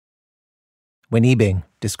Wen Yibing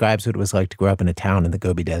describes what it was like to grow up in a town in the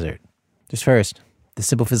Gobi Desert. Just first, the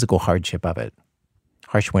simple physical hardship of it.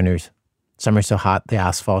 Harsh winters, summers so hot the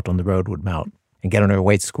asphalt on the road would melt, and get on her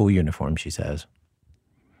white school uniform, she says.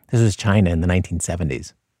 This was China in the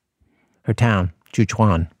 1970s. Her town,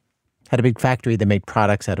 Juchuan, had a big factory that made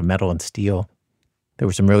products out of metal and steel. There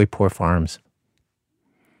were some really poor farms.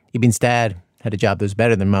 Yibing's dad had a job that was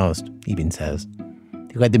better than most, Yibing says.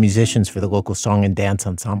 He led the musicians for the local song and dance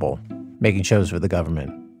ensemble, making shows for the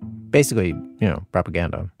government. Basically,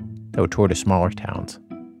 propaganda that would tour to smaller towns.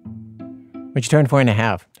 When she turned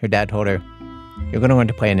 4.5, her dad told her, "You're going to learn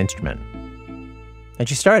to play an instrument." And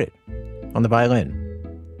she started, on the violin.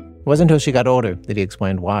 It wasn't until she got older that he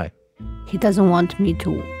explained why. He doesn't want me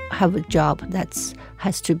to have a job that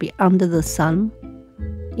has to be under the sun,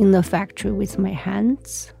 in the factory with my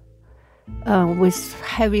hands, with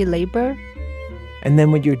heavy labor. And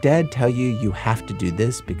then would your dad tell you you have to do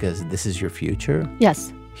this because this is your future?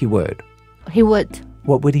 Yes. He would? He would.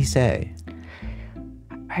 What would he say?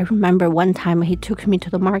 I remember one time he took me to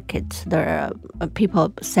the market. There are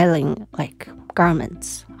people selling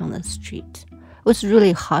garments on the street. It was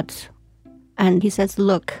really hot. And he says,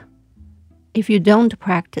 "Look, if you don't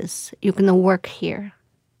practice, you're going to work here."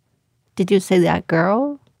 Did you see that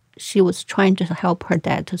girl? She was trying to help her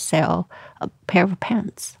dad to sell a pair of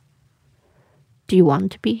pants. Do you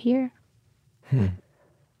want to be here?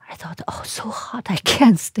 I thought, so hot, I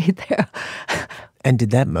can't stay there. And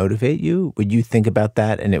did that motivate you? Would you think about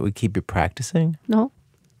that and it would keep you practicing? No.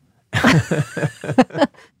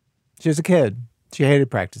 She was a kid. She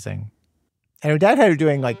hated practicing. And her dad had her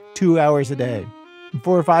doing 2 hours a day,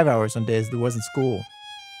 4 or 5 hours on days there wasn't school.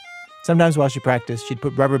 Sometimes while she practiced, she'd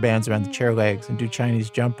put rubber bands around the chair legs and do Chinese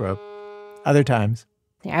jump rope. Other times,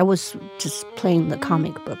 I was just playing the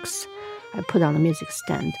comic books. I put on the music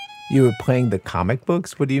stand. You were playing the comic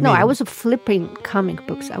books? What do you mean? No, I was flipping comic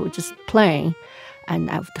books. I was just playing, and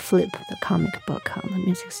I would flip the comic book on the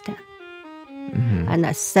music stand. Mm-hmm. And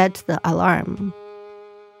I set the alarm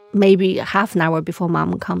maybe half an hour before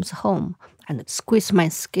Mom comes home, and squeeze my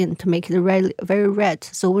skin to make it very red.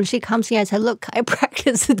 So when she comes in, I said, "Look, I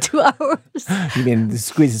practiced 2 hours." You mean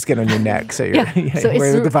squeeze the skin on your neck so you're so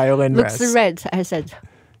where the violin looks rests. red, I said.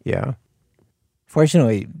 Yeah.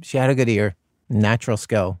 Fortunately, she had a good ear, natural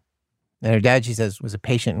skill. And her dad, she says, was a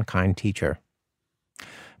patient and kind teacher.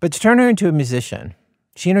 But to turn her into a musician,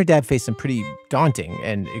 she and her dad faced some pretty daunting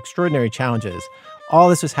and extraordinary challenges. All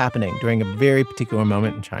this was happening during a very particular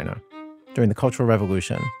moment in China, during the Cultural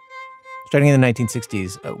Revolution. Starting in the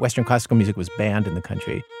 1960s, Western classical music was banned in the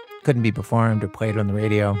country. Couldn't be performed or played on the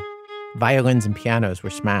radio. Violins and pianos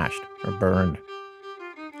were smashed or burned.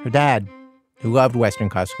 Her dad, who loved Western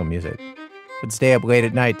classical music, would stay up late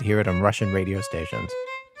at night to hear it on Russian radio stations.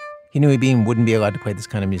 He knew Yibing wouldn't be allowed to play this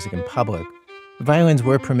kind of music in public. But violins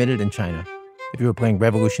were permitted in China if you were playing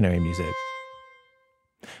revolutionary music.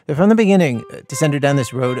 But from the beginning, to send her down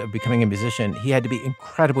this road of becoming a musician, he had to be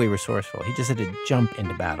incredibly resourceful. He just had to jump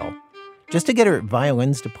into battle. Just to get her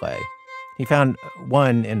violins to play, he found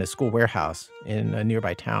one in a school warehouse in a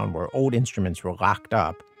nearby town where old instruments were locked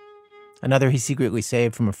up. Another he secretly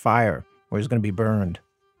saved from a fire where it was going to be burned.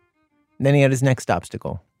 And then he had his next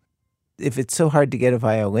obstacle. If it's so hard to get a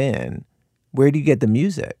violin, where do you get the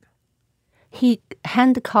music? He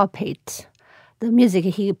hand-copied the music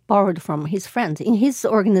he borrowed from his friends. In his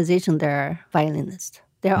organization, there are violinists.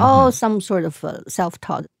 They're all some sort of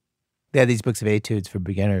self-taught. They had these books of etudes for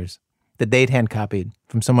beginners that they'd hand-copied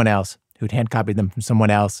from someone else who'd hand-copied them from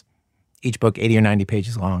someone else, each book 80 or 90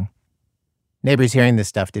 pages long. Neighbors hearing this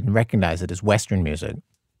stuff didn't recognize it as Western music.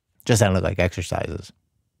 Just sounded like exercises.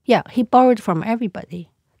 Yeah, he borrowed from everybody.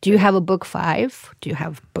 Do you have a book 5? Do you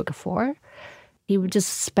have book 4? He was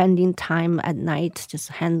just spending time at night, just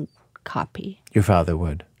hand copy. Your father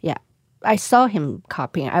would? Yeah. I saw him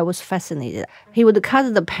copying. I was fascinated. He would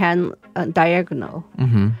cut the pen diagonal,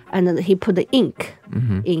 and then he put the ink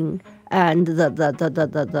in, and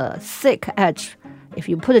the thick edge, if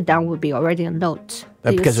you put it down, would be already a note.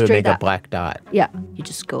 Because it would make a black dot. Yeah, you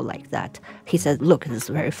just go like that. He said, "Look, this is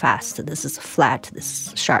very fast. This is flat. This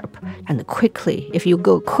is sharp." And quickly, if you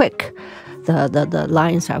go quick, the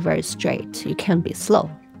lines are very straight. You can't be slow.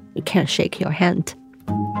 You can't shake your hand.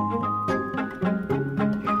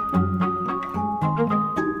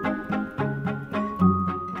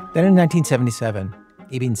 Then in 1977,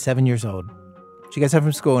 Yibing's 7 years old. She gets home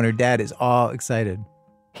from school and her dad is all excited.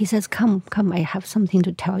 He says, come, I have something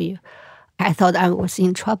to tell you. I thought I was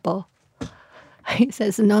in trouble. He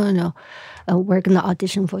says, no. We're going to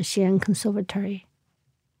audition for Xi'an Conservatory.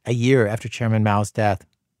 A year after Chairman Mao's death,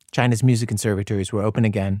 China's music conservatories were open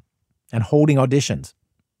again and holding auditions.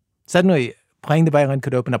 Suddenly, playing the violin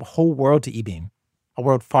could open up a whole world to Yibing, a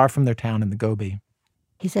world far from their town in the Gobi.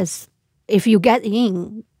 He says, if you get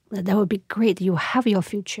in, that would be great. You have your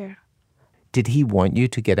future. Did he want you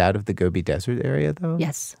to get out of the Gobi Desert area, though?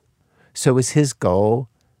 Yes. So was his goal,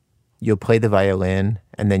 you'll play the violin,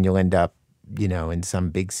 and then you'll end up, in some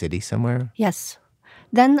big city somewhere? Yes.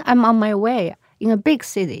 Then I'm on my way in a big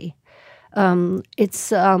city. It's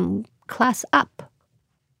class up.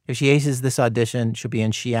 If she aces this audition, she'll be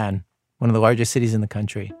in Xi'an, one of the largest cities in the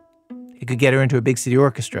country. It could get her into a big city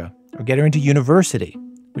orchestra or get her into university,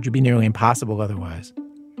 which would be nearly impossible otherwise,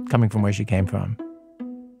 coming from where she came from.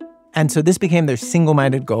 And so this became their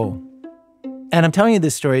single-minded goal. And I'm telling you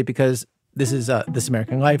this story because this is This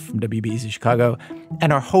American Life from WBEZ Chicago,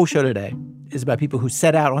 and our whole show today is about people who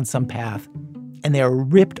set out on some path, and they are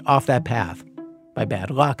ripped off that path by bad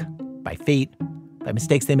luck, by fate, by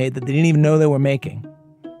mistakes they made that they didn't even know they were making.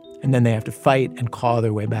 And then they have to fight and claw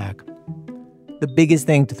their way back. The biggest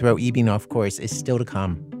thing to throw Yibing off course is still to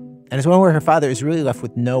come. And it's one where her father is really left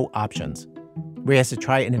with no options, where he has to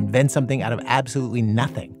try and invent something out of absolutely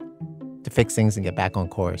nothing to fix things and get back on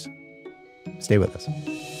course. Stay with us.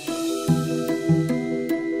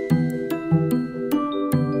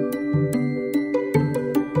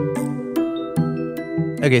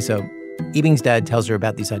 Okay, so Yibing's dad tells her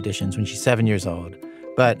about these auditions when she's 7 years old.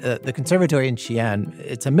 But the conservatory in Xi'an,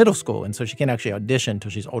 it's a middle school, and so she can't actually audition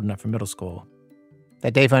until she's old enough for middle school.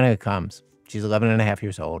 That day finally comes. She's 11 and a half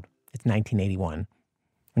years old. It's 1981.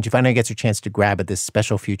 When she finally gets her chance to grab at this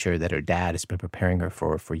special future that her dad has been preparing her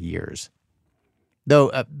for years.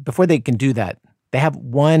 Though, before they can do that, they have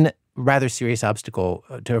one rather serious obstacle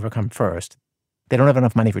to overcome first. They don't have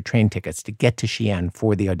enough money for train tickets to get to Xi'an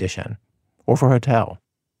for the audition or for a hotel.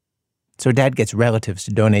 So dad gets relatives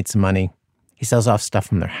to donate some money. He sells off stuff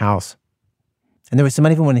from their house. And there was some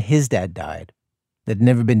money from when his dad died that had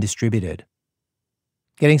never been distributed.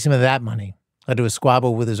 Getting some of that money led to a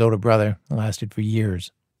squabble with his older brother that lasted for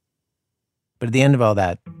years. But at the end of all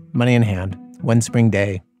that, money in hand, one spring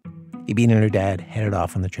day, Yibing and her dad headed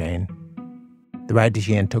off on the train. The ride to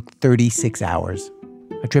Xi'an took 36 hours,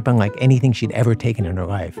 a trip unlike anything she'd ever taken in her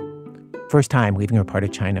life. First time leaving her part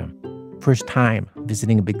of China. First time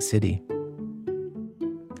visiting a big city.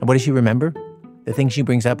 And what does she remember? The thing she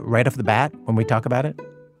brings up right off the bat when we talk about it?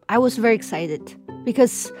 I was very excited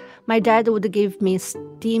because my dad would give me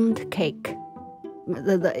steamed cake.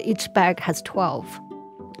 Each bag has 12.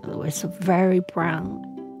 It was very brown.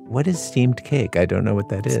 What is steamed cake? I don't know what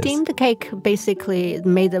that is. Steamed cake basically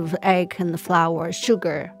made of egg and flour,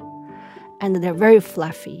 sugar, and they're very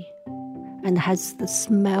fluffy and has the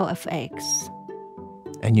smell of eggs.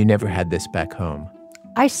 And you never had this back home?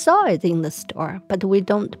 I saw it in the store, but we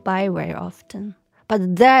don't buy very often.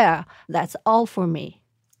 But there, that's all for me.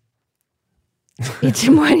 Each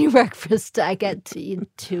morning breakfast, I get to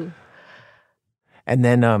eat too. And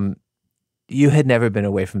then you had never been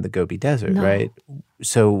away from the Gobi Desert, No. right?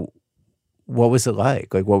 So what was it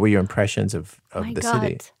like? Like, what were your impressions of My the God.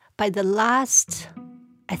 city? By the last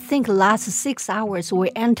 6 hours, we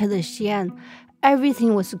entered the Xi'an,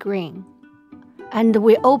 everything was green. And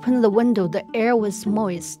we opened the window, the air was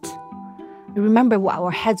moist. I remember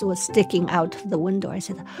our heads were sticking out of the window. I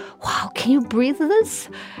said, wow, can you breathe this?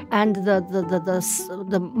 And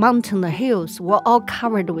the mountain, the hills were all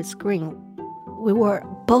covered with green. We were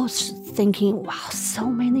both thinking, wow, so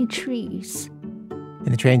many trees.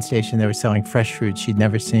 In the train station, they were selling fresh fruits she'd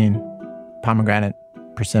never seen. Pomegranate,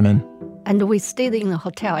 persimmon. And we stayed in a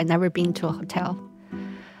hotel. I'd never been to a hotel.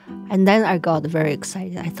 And then I got very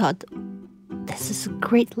excited. I thought, this is a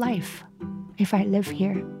great life if I live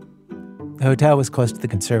here. The hotel was close to the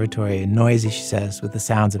conservatory and noisy, she says, with the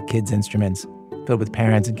sounds of kids' instruments, filled with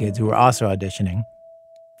parents and kids who were also auditioning.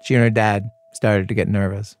 She and her dad started to get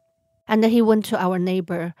nervous. And then he went to our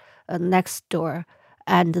neighbor next door,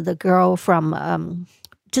 and the girl from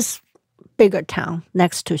just bigger town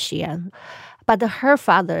next to Xi'an. But her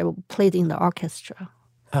father played in the orchestra.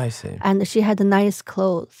 I see. And she had nice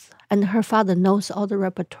clothes. And her father knows all the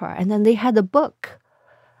repertoire. And then they had a book.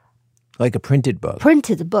 Like a printed book.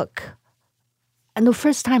 Printed book. And the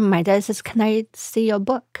first time my dad says, can I see your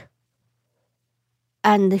book?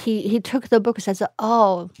 And he took the book and says,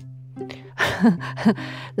 oh, I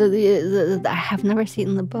have never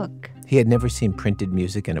seen the book. He had never seen printed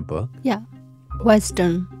music in a book? Yeah.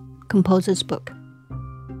 Western composer's book.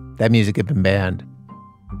 That music had been banned.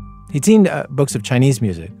 He'd seen books of Chinese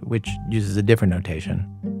music, which uses a different notation.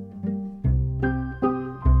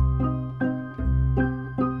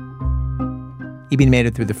 Yibing made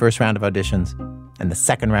it through the first round of auditions, and the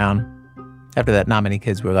second round. After that, not many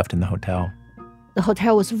kids were left in the hotel. The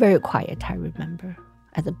hotel was very quiet, I remember,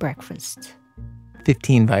 at the breakfast.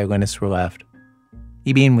 15 violinists were left.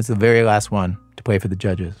 Yibin was the very last one to play for the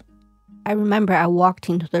judges. I remember I walked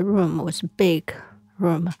into the room. It was a big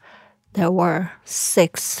room. There were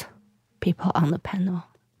 6 people on the panel.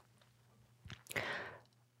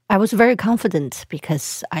 I was very confident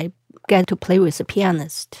because I get to play with a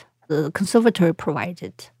pianist the conservatory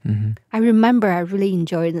provided. Mm-hmm. I remember I really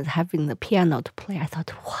enjoyed having the piano to play. I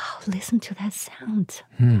thought, wow, listen to that sound.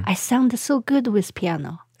 I sounded so good with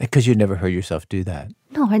piano. Because you'd never heard yourself do that.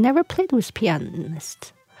 No, I never played with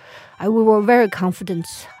pianist. We were very confident.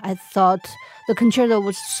 I thought the concerto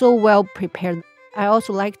was so well prepared. I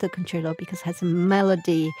also like the concerto because it has a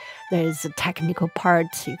melody. There's a technical part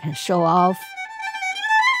you can show off.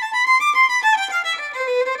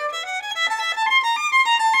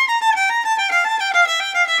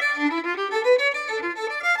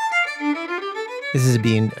 This has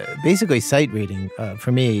been basically sight reading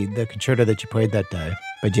for me, the concerto that you played that day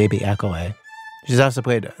by J.B. Accolay. She's also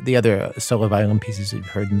played the other solo violin pieces that you've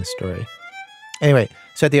heard in the story. Anyway,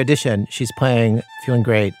 so at the audition, she's playing, feeling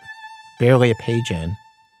great, barely a page in.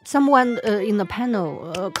 Someone in the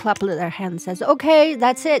panel clapped their hand and says, okay,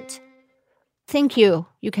 that's it. Thank you.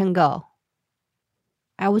 You can go.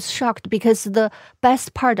 I was shocked because the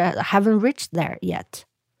best part, I haven't reached there yet.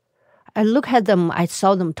 I look at them, I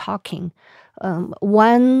saw them talking.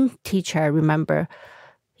 One teacher, I remember,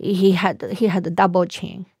 he had a double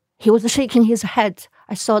chin. He was shaking his head.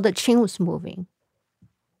 I saw the chin was moving.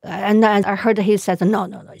 And I heard he said, no,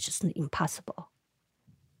 it's just impossible.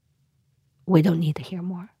 We don't need to hear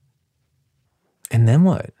more. And then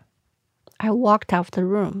what? I walked out of the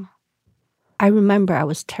room. I remember I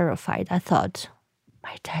was terrified. I thought,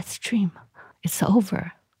 my dad's dream, it's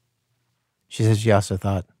over. She says she also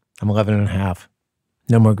thought, I'm 11 and a half.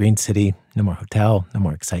 No more Green City, no more hotel, no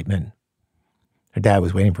more excitement. Her dad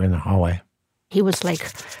was waiting for her in the hallway. He was like,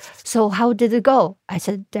 so how did it go? I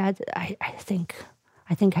said, Dad, I think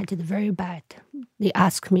I did very bad. They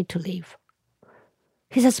asked me to leave.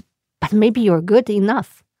 He says, but maybe you're good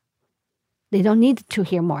enough. They don't need to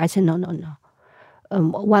hear more. I said, no.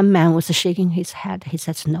 One man was shaking his head. He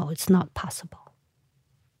says, no, it's not possible.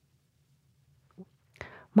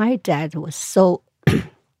 My dad was so...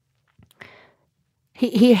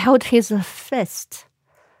 He held his fist,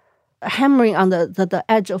 hammering on the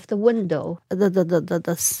edge of the window.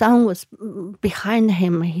 The sun was behind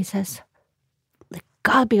him. He says,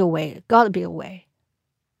 gotta be a way, gotta be a way.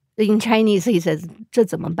 In Chinese, he says, 这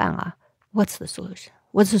怎么办啊? What's the solution?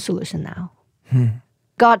 What's the solution now?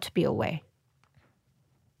 Got to be a way.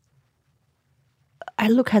 I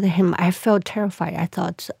look at him, I felt terrified. I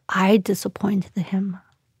thought, I disappointed him.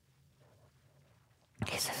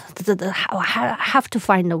 He says, I have to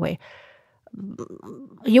find a way.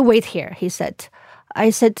 You wait here, he said. I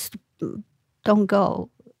said, don't go.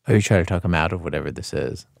 Oh, you try to talk him out of whatever this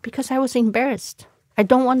is. Because I was embarrassed. I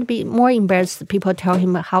don't want to be more embarrassed. People tell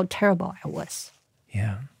him how terrible I was.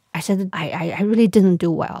 Yeah. I said, I really didn't do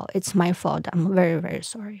well. It's my fault. I'm very, very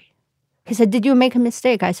sorry. He said, did you make a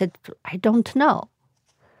mistake? I said, I don't know.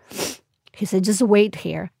 He said, just wait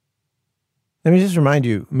here. Let me just remind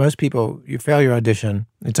you, most people, you fail your audition,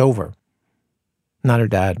 it's over. Not her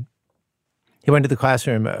dad. He went to the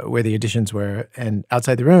classroom where the auditions were, and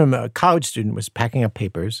outside the room, a college student was packing up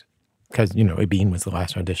papers because, Yibin was the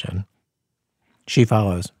last audition. She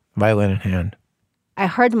follows, violin in hand. I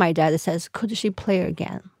heard my dad says, could she play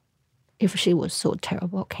again? If she was so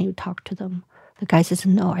terrible, can you talk to them? The guy says,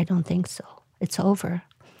 no, I don't think so. It's over.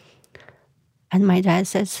 And my dad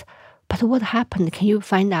says, but what happened? Can you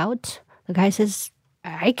find out? The guy says,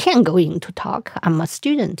 I can't go in to talk. I'm a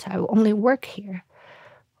student. I only work here.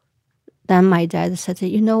 Then my dad said,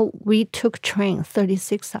 we took train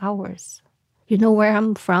 36 hours. You know where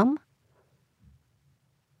I'm from?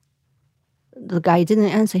 The guy didn't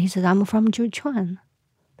answer. He said, I'm from Juchuan.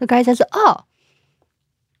 The guy says,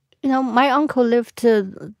 my uncle lived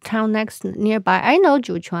town nearby. I know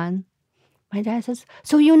Juchuan. My dad says,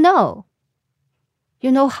 so you know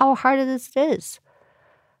how hard this is.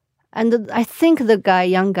 And I think the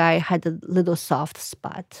young guy, had a little soft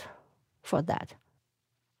spot for that.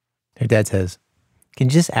 Her dad says, can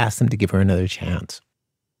you just ask them to give her another chance?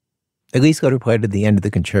 At least let her play to the end of the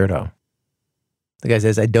concerto. The guy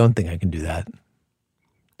says, I don't think I can do that.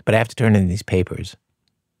 But I have to turn in these papers.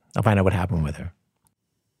 I'll find out what happened with her.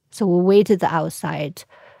 So we waited outside.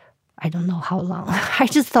 I don't know how long. I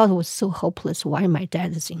just thought it was so hopeless. Why my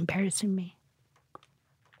dad is embarrassing me?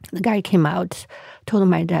 The guy came out, told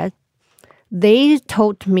my dad, they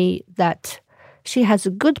told me that she has a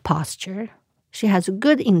good posture, she has a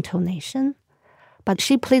good intonation, but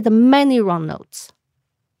she played many wrong notes.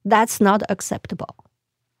 That's not acceptable.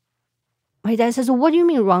 My My dad says, what do you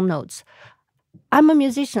mean wrong notes? I'm a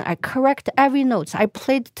musician. I correct every note. I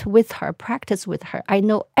played with her, practice with her. I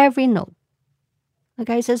know every note. The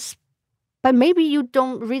guy says, but maybe you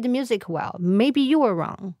don't read the music well. Maybe you were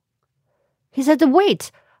wrong. He said,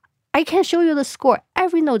 wait, I can show you the score.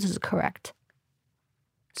 Every note is correct.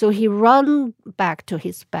 So he ran back to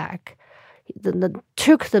his bag,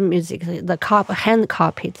 took the music, hand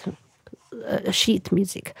copied sheet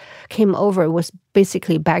music, came over, was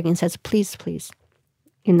basically begging, says, please,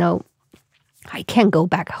 I can't go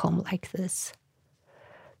back home like this.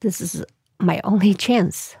 This is my only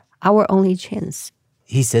chance, our only chance.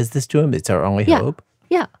 He says this to him? It's our only hope?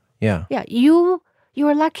 Yeah. Yeah. Yeah.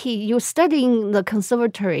 You're lucky. You're studying the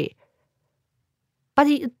conservatory. But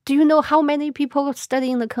do you know how many people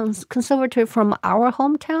studying the conservatory from our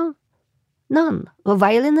hometown? None. A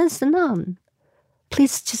violinist? None.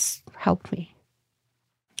 Please just help me.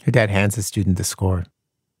 Your dad hands the student the score,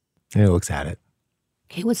 and he looks at it.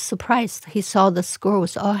 He was surprised. He saw the score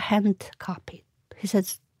was all hand copied. He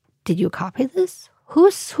says, did you copy this? Who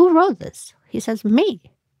wrote this? He says, me.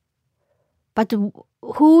 But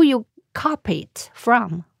who you copied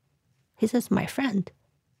from? He says, my friend.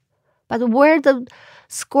 But where the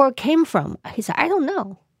score came from? He said, I don't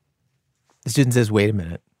know. The student says, wait a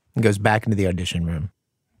minute, and goes back into the audition room.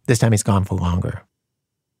 This time he's gone for longer.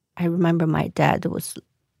 I remember my dad was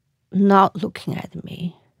not looking at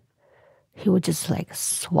me. He would just like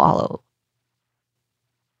swallow.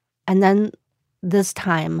 And then this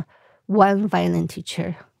time, one violin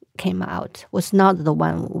teacher came out, was not the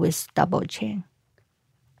one with double chin.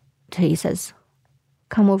 So he says,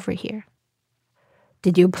 come over here.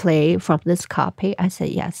 Did you play from this copy? I said,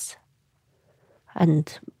 yes.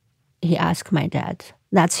 And he asked my dad,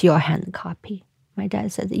 that's your hand copy? My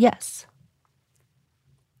dad said, yes.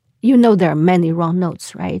 You know there are many wrong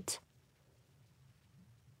notes, right?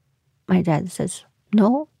 My dad says,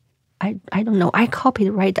 no, I don't know. I copied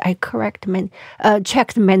right. I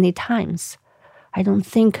checked many times. I don't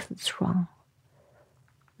think it's wrong.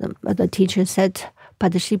 The teacher said,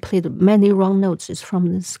 but she played many wrong notes. It's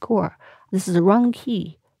from the score. This is the wrong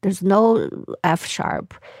key. There's no F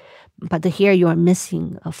sharp. But here you are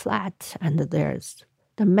missing a flat, and there's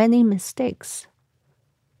the many mistakes.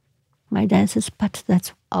 My dad says, but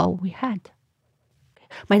that's all we had.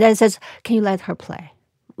 My dad says, can you let her play?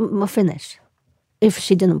 Finish. If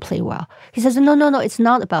she didn't play well. He says, no, it's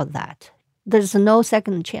not about that. There's no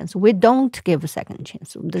second chance. We don't give a second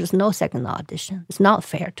chance. There's no second audition. It's not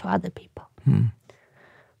fair to other people.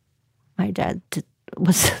 My dad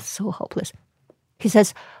was so hopeless. He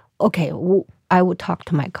says, okay, I will talk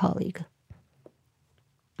to my colleague.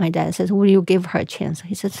 My dad says, will you give her a chance?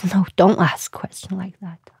 He says, no, don't ask a question like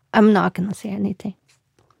that. I'm not going to say anything.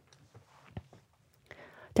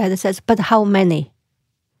 Dad says, but how many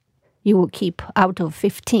you will keep out of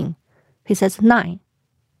 15? He says, 9.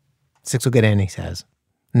 6 will get in, he says.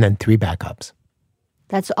 And then 3 backups.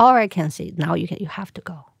 That's all I can say. Now you have to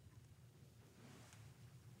go.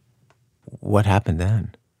 What happened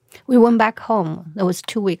then? We went back home. There was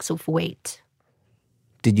 2 weeks of wait.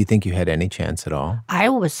 Did you think you had any chance at all? I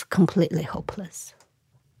was completely hopeless.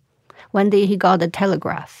 One day he got a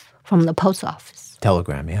telegraph from the post office.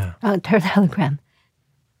 Telegram, yeah. Telegram.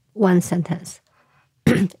 One sentence.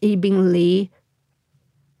 Yibing Li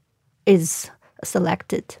is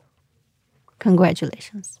selected.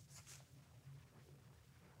 Congratulations.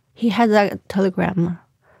 He had that telegram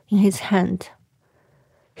in his hand.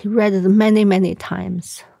 He read it many, many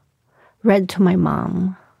times. Read to my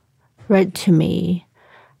mom. Read to me.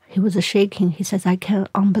 He was shaking. He says, I can't,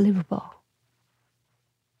 unbelievable.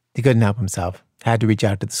 He couldn't help himself. Had to reach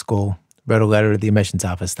out to the school. Wrote a letter to the admissions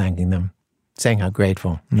office thanking them, saying how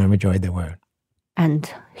grateful and overjoyed they were.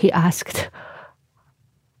 And he asked,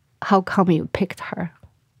 how come you picked her?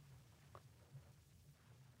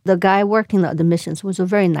 The guy working the admissions was a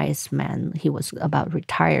very nice man. He was about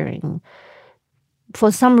retiring.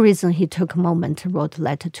 For some reason, he took a moment and wrote a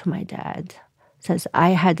letter to my dad. Says, I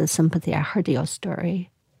had a sympathy. I heard your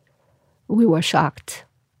story. We were shocked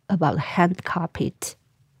about hand-copied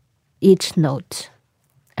each note.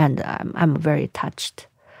 And I'm very touched.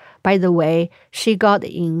 By the way, she got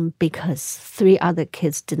in because 3 other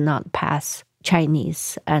kids did not pass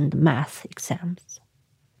Chinese and math exams.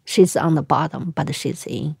 She's on the bottom, but she's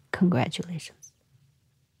in. Congratulations.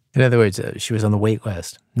 In other words, she was on the wait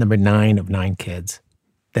list, number 9 of 9 kids.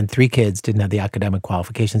 Then 3 kids didn't have the academic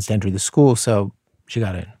qualifications to enter the school, so she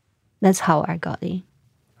got in. That's how I got in.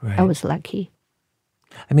 Right. I was lucky.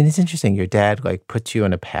 I mean, it's interesting. Your dad, puts you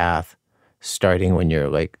on a path starting when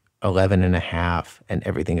you're, 11 and a half, and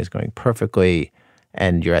everything is going perfectly,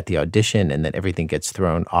 and you're at the audition, and then everything gets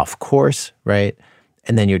thrown off course, right?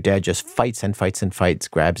 And then your dad just fights and fights and fights,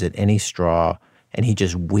 grabs at any straw, and he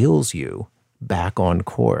just wheels you back on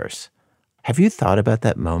course. Have you thought about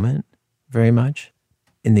that moment very much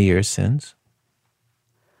in the years since?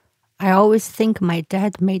 I always think my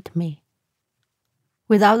dad made me.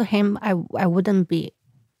 Without him, I wouldn't be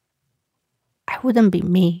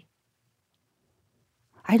me.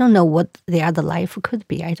 I don't know what the other life could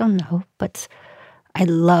be. I don't know, but I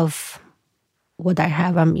love what I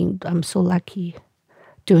have. I mean, I'm so lucky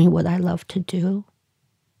doing what I love to do.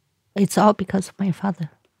 It's all because of my father.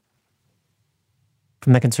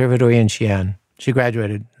 From the conservatory in Xi'an, she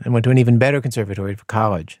graduated and went to an even better conservatory for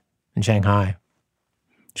college in Shanghai.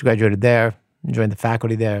 She graduated there, joined the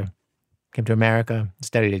faculty there, came to America,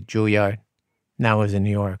 studied at Juilliard, now lives in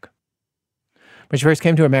New York. When she first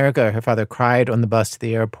came to America, her father cried on the bus to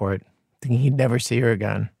the airport, thinking he'd never see her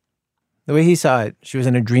again. The way he saw it, she was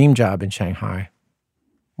in a dream job in Shanghai.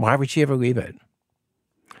 Why would she ever leave it?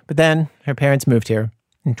 But then her parents moved here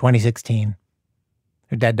in 2016.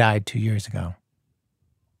 Her dad died 2 years ago.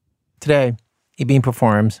 Today, Yibin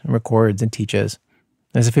performs and records and teaches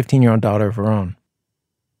and has a 15-year-old daughter of her own.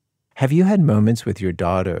 Have you had moments with your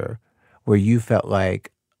daughter where you felt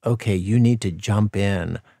like, okay, you need to jump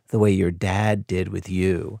in the way your dad did with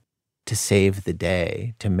you to save the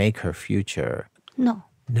day, to make her future? No.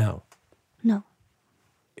 No. No.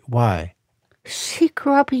 Why? She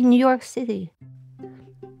grew up in New York City.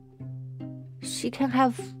 She can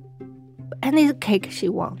have any cake she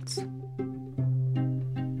wants.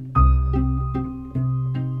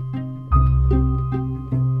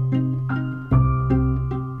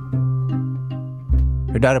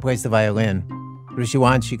 Her daughter plays the violin, but if she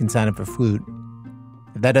wants, she can sign up for flute.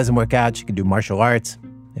 If that doesn't work out, she can do martial arts.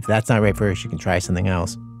 If that's not right for her, she can try something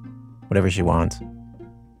else. Whatever she wants.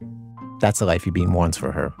 That's the life Yibin wants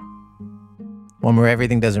for her. One where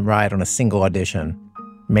everything doesn't ride on a single audition,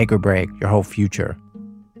 make or break your whole future,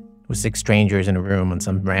 with 6 strangers in a room on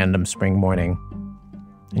some random spring morning,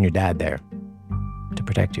 and your dad there to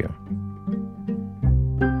protect you.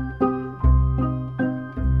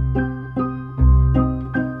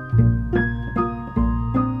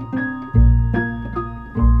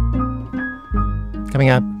 Coming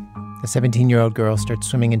up, a 17-year-old girl starts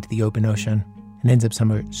swimming into the open ocean and ends up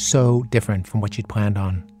somewhere so different from what she'd planned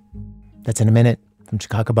on. That's in a minute from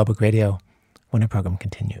Chicago Public Radio when our program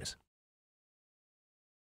continues.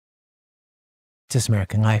 It's This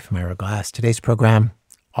American Life. I'm Ira Glass. Today's program,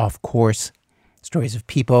 Off Course, stories of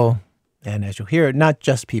people, and as you'll hear, not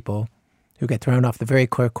just people who get thrown off the very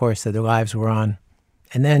clear course that their lives were on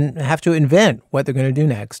and then have to invent what they're going to do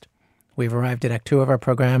next. We've arrived at Act 2 of our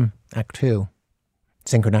program, Act 2.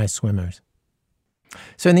 Synchronized swimmers.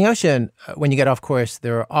 So in the ocean, when you get off course,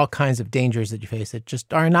 there are all kinds of dangers that you face that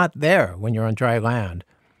just are not there when you're on dry land.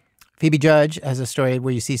 Phoebe Judge has a story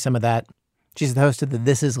where you see some of that. She's the host of the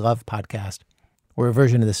This Is Love podcast, where a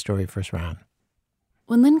version of this story first ran.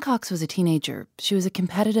 When Lynn Cox was a teenager, she was a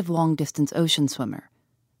competitive long-distance ocean swimmer.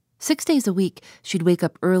 6 days a week, she'd wake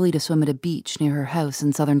up early to swim at a beach near her house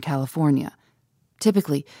in Southern California.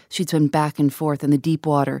 Typically, she'd swim back and forth in the deep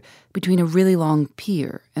water between a really long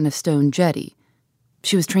pier and a stone jetty.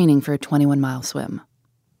 She was training for a 21-mile swim.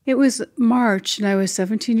 It was March, and I was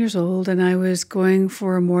 17 years old, and I was going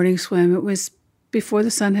for a morning swim. It was before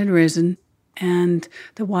the sun had risen, and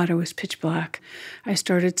the water was pitch black. I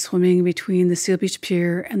started swimming between the Seal Beach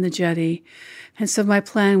Pier and the jetty, and so my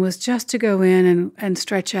plan was just to go in and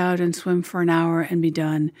stretch out and swim for an hour and be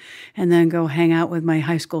done, and then go hang out with my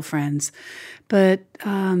high school friends. But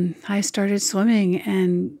I started swimming,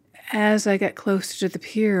 and as I got closer to the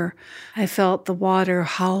pier, I felt the water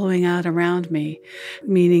hollowing out around me,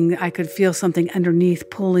 meaning I could feel something underneath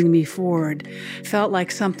pulling me forward. Felt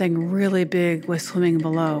like something really big was swimming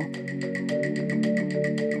below.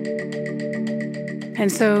 And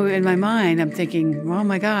so in my mind, I'm thinking, oh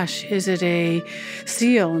my gosh, is it a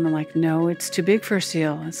seal? And I'm like, no, it's too big for a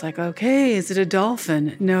seal. It's like, okay, is it a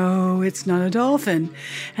dolphin? No, it's not a dolphin.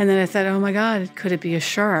 And then I thought, oh my God, could it be a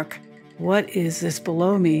shark? What is this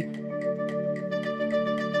below me?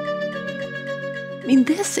 I mean,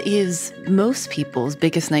 this is most people's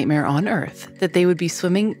biggest nightmare on Earth, that they would be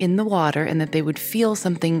swimming in the water and that they would feel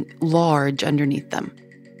something large underneath them.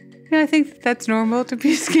 Yeah, I think that's normal to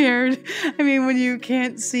be scared. I mean, when you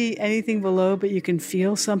can't see anything below, but you can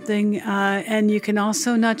feel something, and you can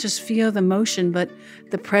also not just feel the motion, but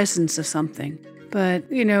the presence of something. But,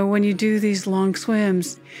 you know, when you do these long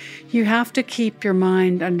swims, you have to keep your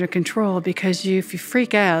mind under control because if you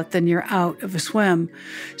freak out, then you're out of a swim.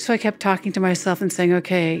 So I kept talking to myself and saying,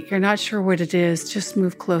 okay, you're not sure what it is, just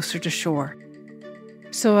move closer to shore.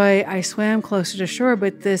 So I swam closer to shore,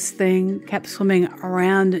 but this thing kept swimming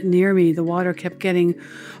around near me. The water kept getting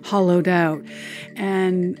hollowed out.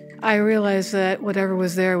 And I realized that whatever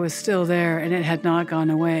was there was still there and it had not gone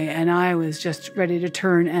away. And I was just ready to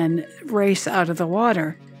turn and race out of the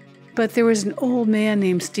water. But there was an old man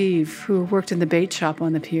named Steve who worked in the bait shop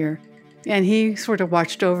on the pier. And he sort of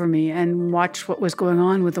watched over me and watched what was going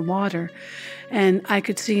on with the water. And I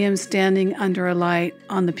could see him standing under a light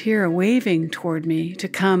on the pier, waving toward me to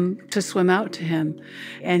come to swim out to him.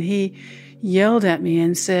 And he yelled at me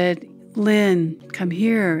and said, "Lynn, come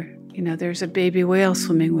here. You know, there's a baby whale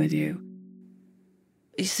swimming with you."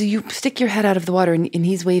 So you stick your head out of the water and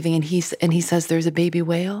he's waving and he says there's a baby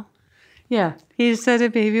whale? Yeah, he said a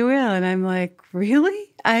baby whale. And I'm like, really?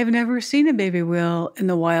 I've never seen a baby whale in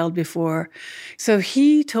the wild before. So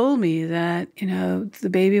he told me that, you know,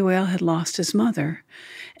 the baby whale had lost his mother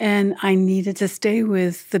and I needed to stay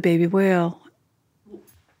with the baby whale.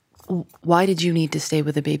 Why did you need to stay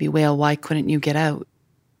with the baby whale? Why couldn't you get out?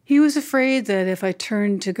 He was afraid that if I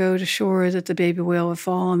turned to go to shore that the baby whale would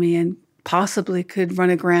follow me and possibly could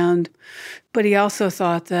run aground. But he also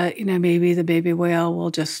thought that, you know, maybe the baby whale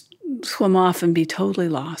will just swim off and be totally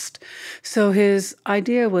lost. So his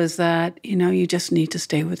idea was that, you know, you just need to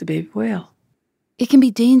stay with the baby whale. It can be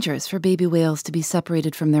dangerous for baby whales to be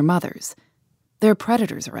separated from their mothers. There are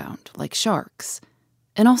predators around, like sharks.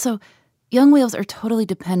 And also, young whales are totally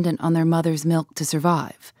dependent on their mother's milk to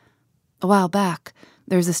survive. A while back,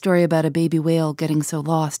 there's a story about a baby whale getting so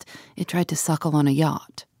lost, it tried to suckle on a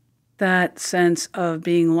yacht. That sense of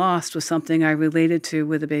being lost was something I related to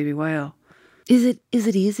with a baby whale. Is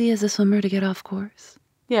it easy as a swimmer to get off course?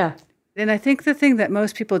 Yeah. And I think the thing that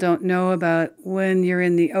most people don't know about when you're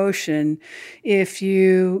in the ocean, if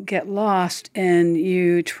you get lost and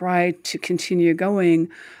you try to continue going,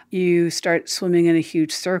 you start swimming in a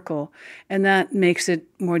huge circle. And that makes it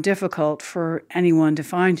more difficult for anyone to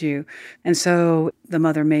find you. And so the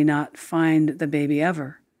mother may not find the baby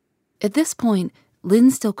ever. At this point,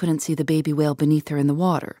 Lynn still couldn't see the baby whale beneath her in the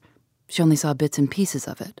water. She only saw bits and pieces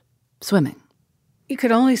of it, swimming. You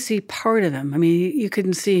could only see part of him. I mean, you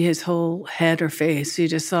couldn't see his whole head or face. You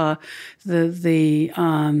just saw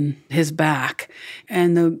his back.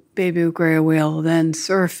 And the baby gray whale then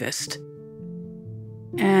surfaced.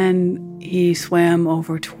 And he swam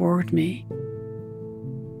over toward me.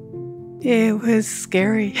 It was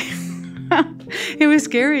scary. It was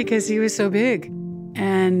scary because he was so big.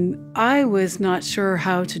 And I was not sure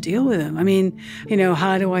how to deal with him. I mean, you know,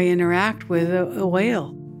 how do I interact with a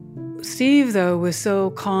whale? Steve, though, was so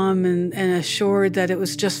calm and assured that it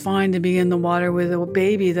was just fine to be in the water with a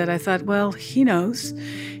baby that I thought, well, he knows.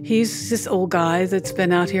 He's this old guy that's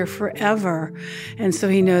been out here forever. And so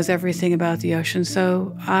he knows everything about the ocean.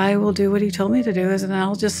 So I will do what he told me to do, and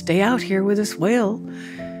I'll just stay out here with this whale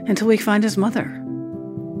until we find his mother.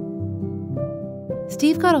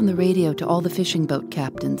 Steve got on the radio to all the fishing boat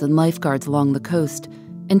captains and lifeguards along the coast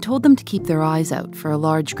and told them to keep their eyes out for a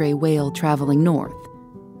large gray whale traveling north.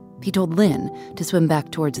 He told Lynn to swim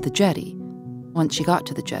back towards the jetty. Once she got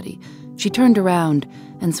to the jetty, she turned around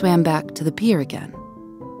and swam back to the pier again.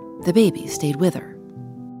 The baby stayed with her.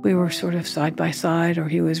 We were sort of side by side, or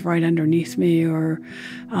he was right underneath me, or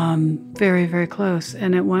very, very close.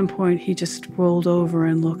 And at one point, he just rolled over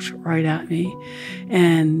and looked right at me.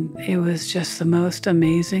 And it was just the most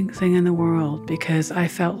amazing thing in the world, because I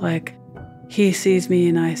felt like he sees me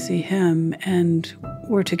and I see him, and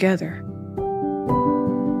we're together.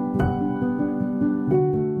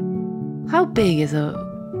 How big is a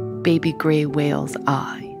baby gray whale's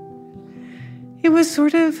eye? It was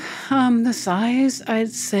sort of the size,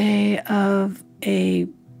 I'd say, of a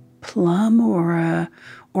plum or a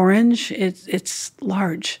orange. It's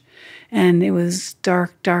large, and it was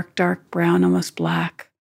dark brown, almost black.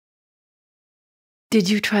 Did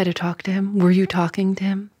you try to talk to him? Were you talking to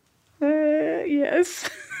him? Yes.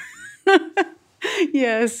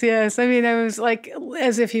 Yes. I mean, I was like,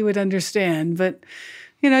 as if he would understand, but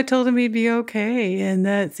you know, I told him he'd be okay and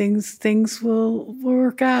that things will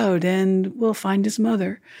work out and we'll find his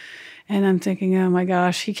mother. And I'm thinking, oh my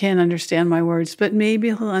gosh, he can't understand my words, but maybe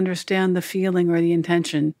he'll understand the feeling or the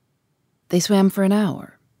intention. They swam for an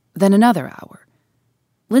hour, then another hour.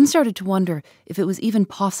 Lynn started to wonder if it was even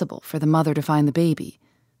possible for the mother to find the baby.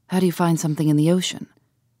 How do you find something in the ocean?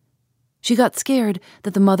 She got scared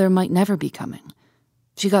that the mother might never be coming.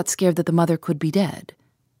 She got scared that the mother could be dead.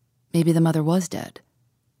 Maybe the mother was dead.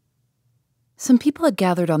 Some people had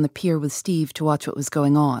gathered on the pier with Steve to watch what was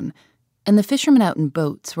going on, and the fishermen out in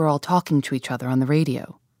boats were all talking to each other on the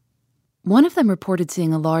radio. One of them reported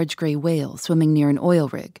seeing a large gray whale swimming near an oil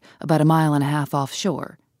rig about 1.5 miles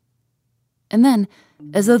offshore. And then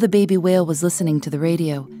As though the baby whale was listening to the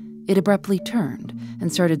radio, it abruptly turned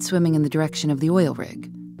and started swimming in the direction of the oil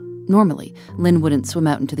rig. Normally, Lynn wouldn't swim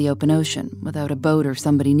out into the open ocean without a boat or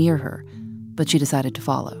somebody near her, but she decided to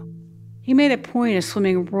follow. He made a point of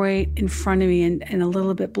swimming right in front of me and a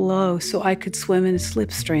little bit below so I could swim in a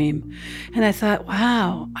slipstream. And I thought,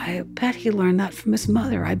 wow, I bet he learned that from his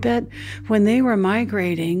mother. I bet when they were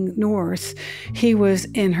migrating north, he was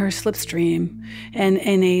in her slipstream and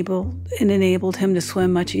enabled him to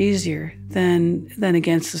swim much easier than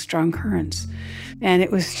against the strong currents. And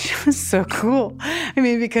it was just so cool. I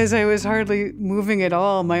mean, because I was hardly moving at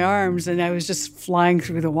all, my arms, and I was just flying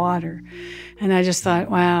through the water. And I just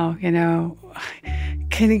thought, wow, at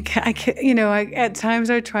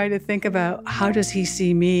times I try to think about how does he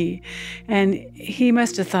see me? And he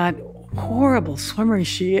must have thought, horrible swimmer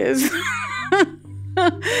she is.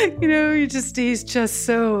 He's just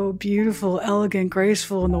so beautiful, elegant,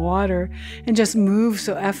 graceful in the water and just moves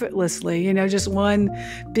so effortlessly, just one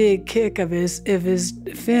big kick of his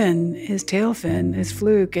fin, his tail fin, his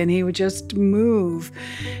fluke, and he would just move.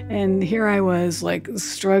 And here I was like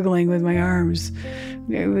struggling with my arms.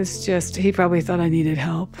 It was just, he probably thought I needed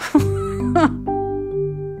help.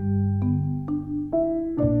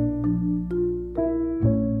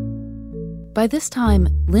 By this time,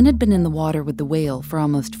 Lynn had been in the water with the whale for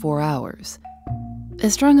almost 4 hours.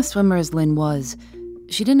 As strong a swimmer as Lynn was,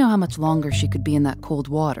 she didn't know how much longer she could be in that cold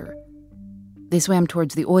water. They swam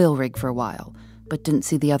towards the oil rig for a while, but didn't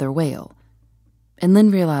see the other whale. And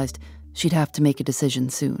Lynn realized she'd have to make a decision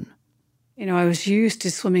soon. I was used to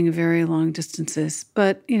swimming very long distances,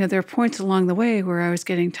 but, there are points along the way where I was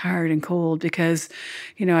getting tired and cold because,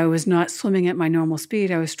 I was not swimming at my normal speed.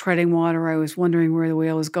 I was treading water. I was wondering where the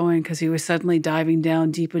whale was going because he was suddenly diving down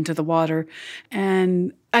deep into the water.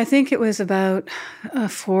 And I think it was about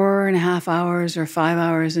 4.5 hours or 5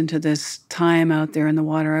 hours into this time out there in the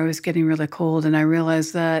water, I was getting really cold, and I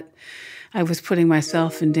realized that I was putting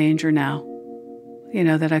myself in danger now.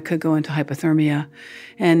 That I could go into hypothermia.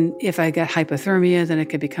 And if I got hypothermia, then I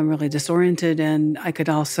could become really disoriented, and I could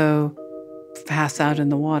also pass out in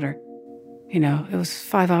the water. It was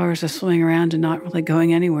 5 hours of swimming around and not really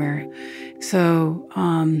going anywhere. So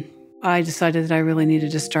I decided that I really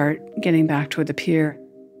needed to start getting back toward the pier.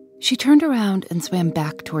 She turned around and swam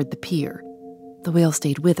back toward the pier. The whale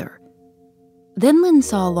stayed with her. Then Lynn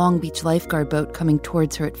saw a Long Beach lifeguard boat coming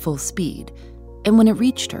towards her at full speed, and when it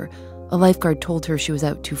reached her, a lifeguard told her she was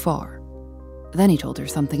out too far. Then he told her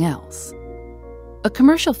something else. A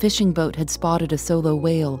commercial fishing boat had spotted a solo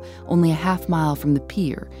whale only a half-mile from the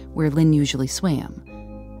pier where Lynn usually swam,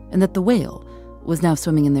 and that the whale was now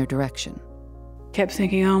swimming in their direction. Kept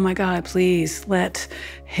thinking, oh my God, please let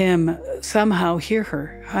him somehow hear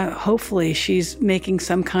her. Hopefully she's making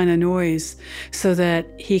some kind of noise so that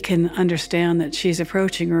he can understand that she's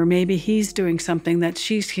approaching, or maybe he's doing something that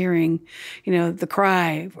she's hearing, the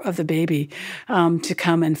cry of the baby, to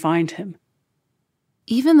come and find him.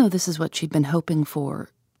 Even though this is what she'd been hoping for,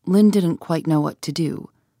 Lynn didn't quite know what to do.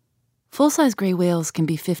 Full-size gray whales can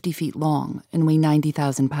be 50 feet long and weigh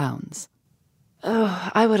 90,000 pounds. Oh,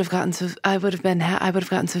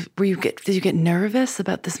 did you get nervous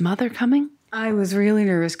about this mother coming? I was really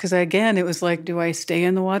nervous because, again, it was like, do I stay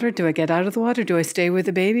in the water? Do I get out of the water? Do I stay with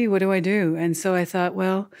the baby? What do I do? And so I thought,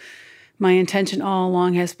 well, my intention all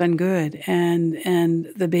along has been good, and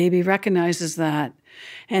the baby recognizes that.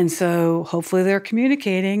 And so hopefully they're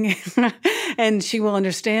communicating and she will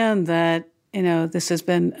understand that, this has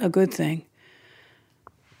been a good thing.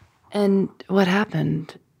 And what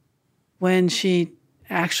happened? When she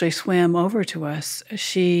actually swam over to us,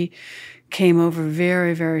 she came over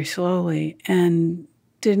very, very slowly and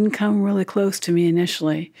didn't come really close to me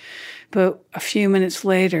initially. But a few minutes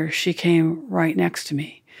later, she came right next to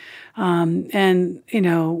me. And,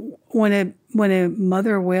 when a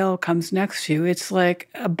mother whale comes next to you, it's like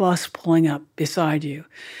a bus pulling up beside you.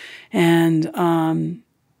 And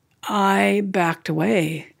I backed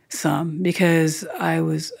away some because I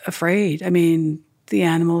was afraid. I mean, the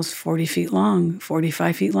animal's 40 feet long,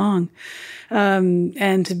 45 feet long.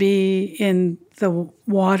 And to be in the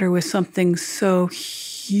water with something so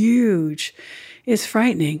huge is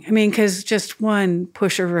frightening. I mean, because just one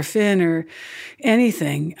push of a fin or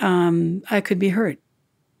anything, I could be hurt.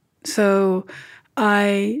 So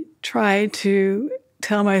I tried to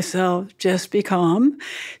tell myself, just be calm,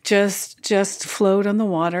 just float on the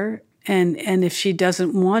water. And if she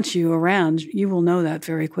doesn't want you around, you will know that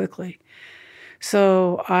very quickly.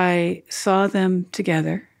 So I saw them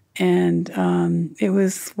together, and it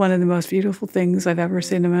was one of the most beautiful things I've ever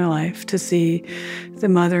seen in my life, to see the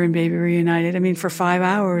mother and baby reunited. I mean, for 5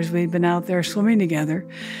 hours, we'd been out there swimming together.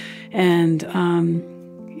 And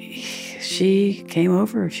she came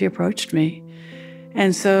over, she approached me.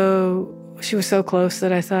 And so she was so close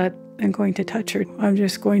that I thought, I'm going to touch her. I'm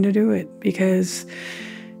just going to do it because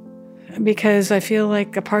I feel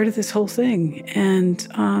like a part of this whole thing.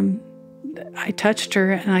 And I touched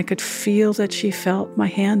her and I could feel that she felt my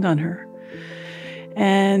hand on her.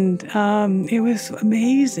 And it was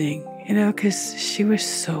amazing, because she was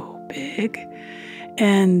so big.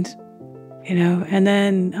 And, and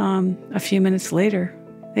then a few minutes later,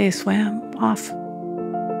 they swam off.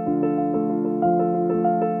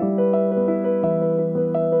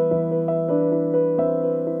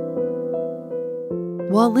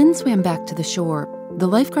 While Lynn swam back to the shore, the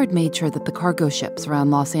lifeguard made sure that the cargo ships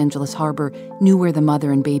around Los Angeles harbor knew where the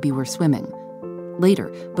mother and baby were swimming. Later,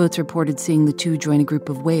 boats reported seeing the two join a group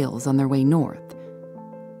of whales on their way north.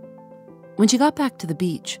 When she got back to the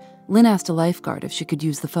beach, Lynn asked a lifeguard if she could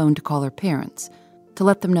use the phone to call her parents, to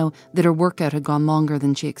let them know that her workout had gone longer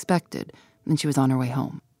than she expected, and she was on her way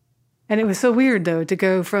home. And it was so weird, though, to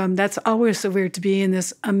go from, that's always so weird, to be in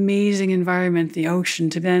this amazing environment, the ocean,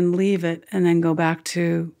 to then leave it and then go back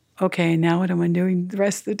to, okay, now what am I doing the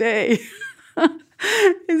rest of the day?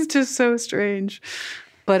 It's just so strange.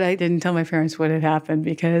 But I didn't tell my parents what had happened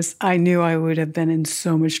because I knew I would have been in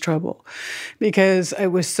so much trouble because it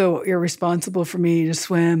was so irresponsible for me to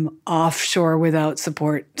swim offshore without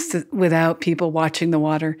support, without people watching the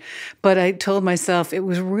water. But I told myself it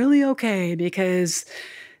was really okay because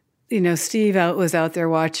Steve was out there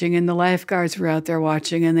watching and the lifeguards were out there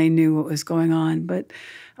watching and they knew what was going on. But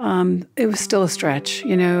it was still a stretch.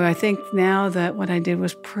 I think now that what I did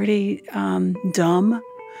was pretty dumb.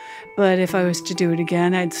 But if I was to do it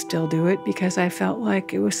again, I'd still do it because I felt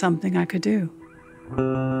like it was something I could do.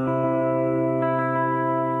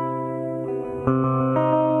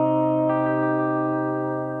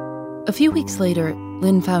 A few weeks later,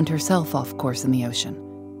 Lynn found herself off course in the ocean.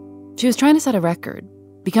 She was trying to set a record,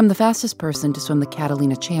 become the fastest person to swim the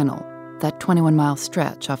Catalina Channel, that 21-mile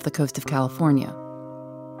stretch off the coast of California.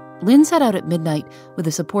 Lynn set out at midnight with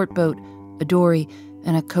a support boat, a dory,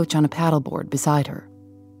 and a coach on a paddleboard beside her.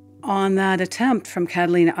 On that attempt from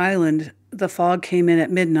Catalina Island, the fog came in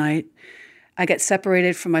at midnight. I get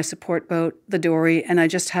separated from my support boat, the dory, and I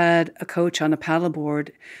just had a coach on a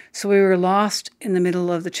paddleboard. So we were lost in the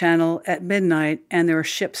middle of the channel at midnight, and there were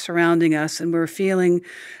ships surrounding us, and we were feeling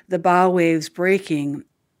the bow waves breaking.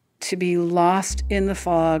 To be lost in the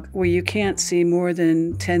fog where you can't see more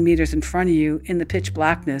than 10 meters in front of you in the pitch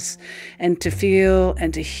blackness, and to feel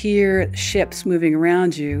and to hear ships moving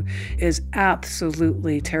around you is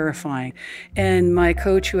absolutely terrifying. And my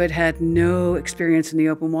coach, who had had no experience in the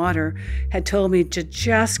open water, had told me to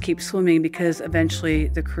just keep swimming because eventually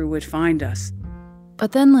the crew would find us.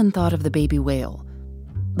 But then Lynn thought of the baby whale.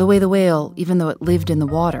 The way the whale, even though it lived in the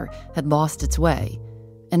water, had lost its way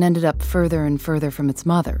and ended up further and further from its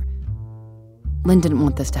mother. Lynn didn't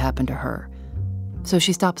want this to happen to her, so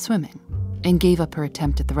she stopped swimming and gave up her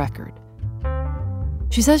attempt at the record.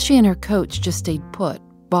 She says she and her coach just stayed put,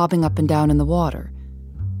 bobbing up and down in the water,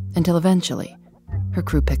 until eventually her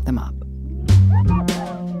crew picked them up.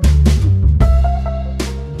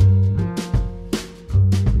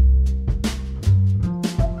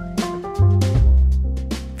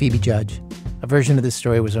 Phoebe Judge. A version of this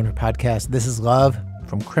story was on her podcast, This Is Love,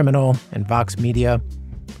 from Criminal and Vox Media.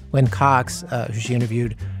 Lynn Cox, who she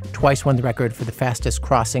interviewed, twice won the record for the fastest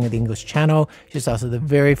crossing of the English Channel. She's also the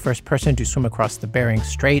very first person to swim across the Bering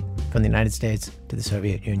Strait from the United States to the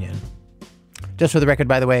Soviet Union. Just for the record,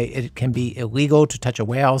 by the way, it can be illegal to touch a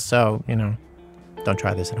whale, so, don't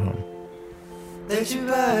try this at home. Let your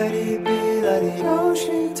body be like the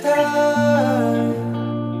ocean tide.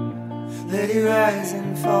 Let it rise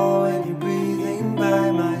and fall when you're breathing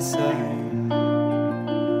by my side.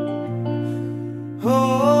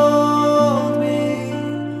 Hold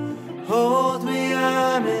me,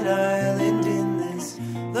 I'm an island in this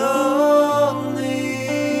lonely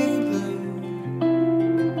blue,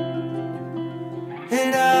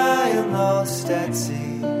 and I am lost at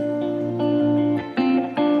sea.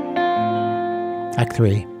 Act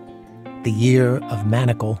 3, the year of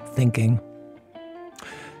maniacal thinking.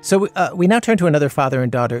 So we now turn to another father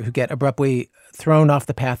and daughter who get abruptly thrown off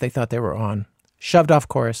the path they thought they were on, shoved off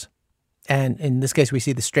course. And in this case, we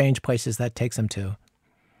see the strange places that takes them to.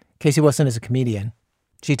 Casey Wilson is a comedian.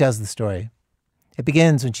 She tells the story. It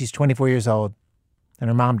begins when she's 24 years old and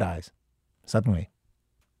her mom dies, suddenly.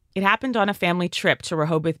 It happened on a family trip to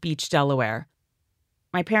Rehoboth Beach, Delaware.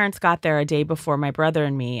 My parents got there a day before my brother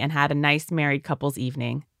and me and had a nice married couples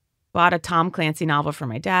evening. Bought a Tom Clancy novel for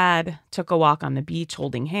my dad, took a walk on the beach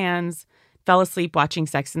holding hands, fell asleep watching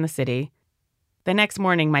Sex and the City. The next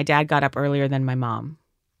morning, my dad got up earlier than my mom.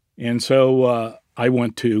 And so I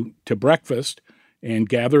went to breakfast and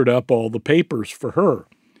gathered up all the papers for her.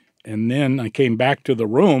 And then I came back to the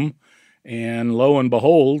room, and lo and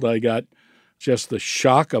behold, I got just the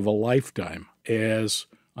shock of a lifetime as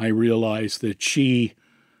I realized that she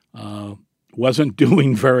wasn't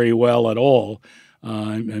doing very well at all.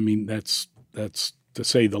 I mean, that's to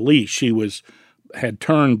say the least. She had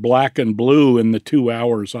turned black and blue in the 2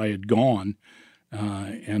 hours I had gone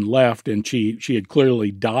and left, and she had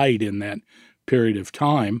clearly died in that period of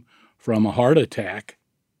time from a heart attack.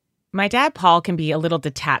 My dad, Paul, can be a little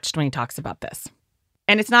detached when he talks about this.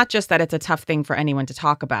 And it's not just that it's a tough thing for anyone to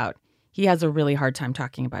talk about. He has a really hard time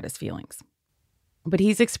talking about his feelings. But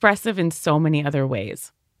he's expressive in so many other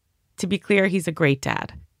ways. To be clear, he's a great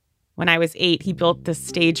dad. When I was 8, he built this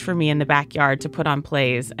stage for me in the backyard to put on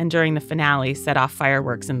plays, and during the finale, set off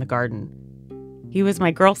fireworks in the garden. He was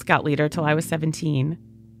my Girl Scout leader till I was 17.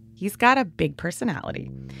 He's got a big personality.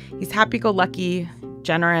 He's happy-go-lucky,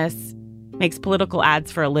 generous, makes political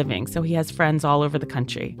ads for a living, so he has friends all over the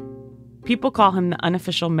country. People call him the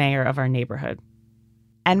unofficial mayor of our neighborhood.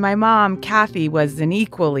 And my mom, Kathy, was an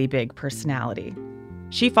equally big personality.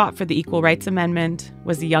 She fought for the Equal Rights Amendment,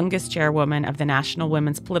 was the youngest chairwoman of the National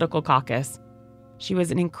Women's Political Caucus. She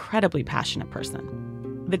was an incredibly passionate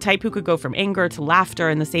person. The type who could go from anger to laughter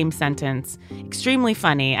in the same sentence, extremely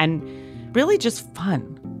funny, and really just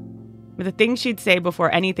fun. The thing she'd say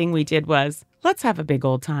before anything we did was, "Let's have a big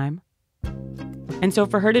old time." And so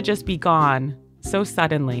for her to just be gone so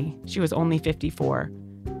suddenly, she was only 54.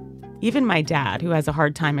 Even my dad, who has a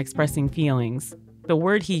hard time expressing feelings, the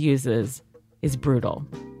word he uses is brutal.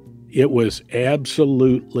 It was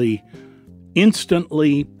absolutely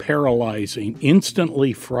instantly paralyzing,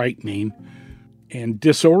 instantly frightening, and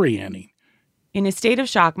disorienting. In a state of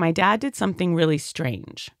shock, my dad did something really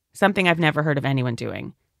strange, something I've never heard of anyone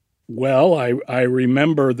doing. Well, I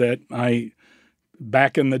remember that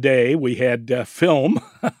back in the day, we had film,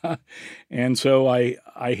 and so I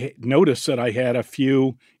noticed that I had a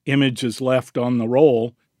few images left on the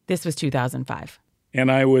roll. This was 2005. And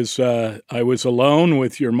I was alone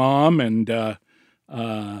with your mom, and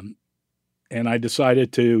I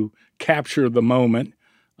decided to capture the moment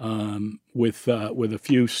with a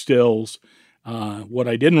few stills. What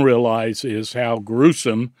I didn't realize is how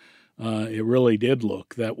gruesome it really did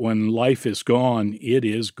look. That when life is gone, it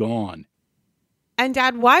is gone. And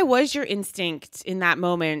Dad, why was your instinct in that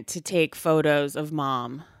moment to take photos of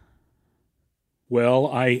Mom? Well,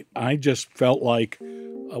 I just felt like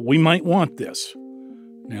we might want this.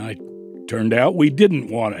 Now, it turned out we didn't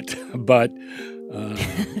want it, but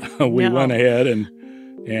we went ahead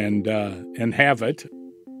and have it.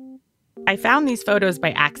 I found these photos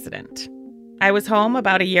by accident. I was home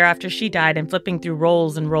about a year after she died and flipping through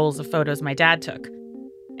rolls and rolls of photos my dad took.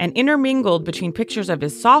 And intermingled between pictures of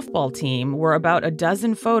his softball team were about a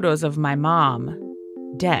dozen photos of my mom,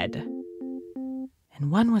 dead.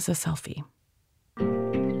 And one was a selfie.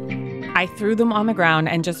 I threw them on the ground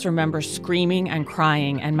and just remember screaming and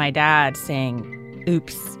crying and my dad saying,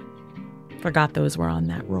 "Oops, forgot those were on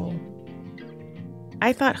that roll."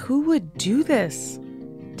 I thought, who would do this?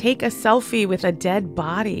 Take a selfie with a dead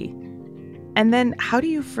body? And then how do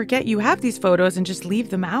you forget you have these photos and just leave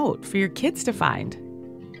them out for your kids to find?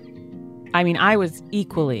 I mean, I was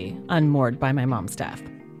equally unmoored by my mom's death.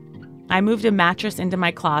 I moved a mattress into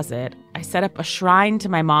my closet. I set up a shrine to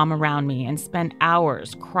my mom around me and spent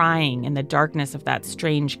hours crying in the darkness of that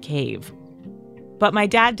strange cave. But my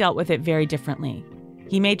dad dealt with it very differently.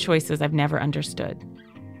 He made choices I've never understood,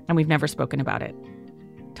 and we've never spoken about it.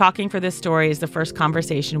 Talking for this story is the first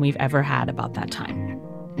conversation we've ever had about that time.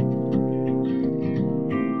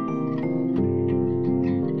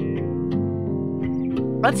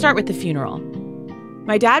 Let's start with the funeral.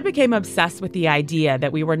 My dad became obsessed with the idea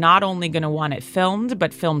that we were not only going to want it filmed,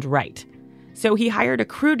 but filmed right. So he hired a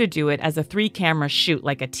crew to do it as a 3-camera shoot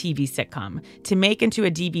like a TV sitcom, to make into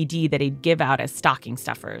a DVD that he'd give out as stocking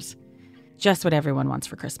stuffers. Just what everyone wants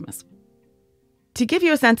for Christmas. To give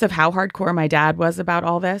you a sense of how hardcore my dad was about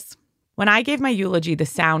all this, when I gave my eulogy, the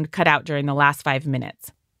sound cut out during the last 5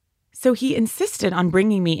 minutes. So he insisted on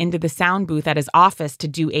bringing me into the sound booth at his office to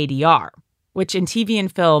do ADR, which in TV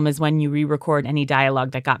and film is when you re-record any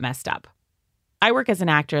dialogue that got messed up. I work as an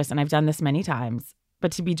actress, and I've done this many times,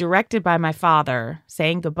 but to be directed by my father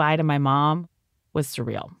saying goodbye to my mom was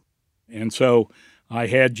surreal. And so I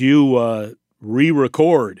had you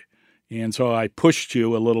re-record, and so I pushed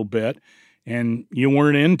you a little bit, and you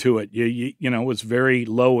weren't into it. You know, it was very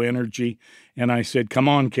low energy, and I said, "Come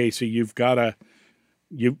on, Casey, you've got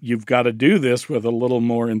to do this with a little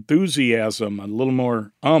more enthusiasm, a little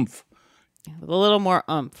more oomph." With a little more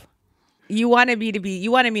oomph. You wanted me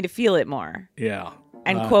to feel it more. Yeah.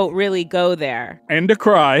 And quote, really go there. And to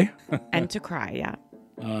cry. And to cry, yeah.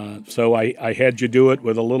 So I had you do it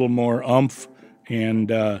with a little more oomph,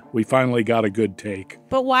 and we finally got a good take.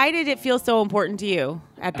 But why did it feel so important to you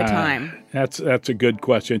at the time? That's a good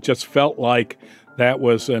question. It just felt like that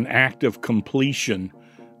was an act of completion,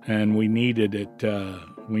 and we needed it.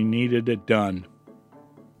 We needed it done.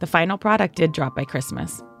 The final product did drop by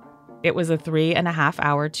Christmas. It was a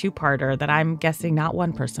 3.5-hour two-parter that I'm guessing not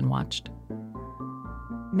one person watched.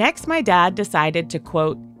 Next, my dad decided to,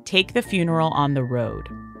 quote, take the funeral on the road.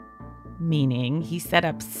 Meaning he set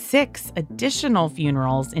up 6 additional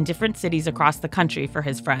funerals in different cities across the country for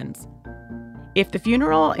his friends. If the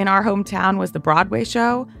funeral in our hometown was the Broadway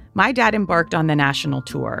show, my dad embarked on the national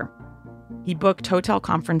tour. He booked hotel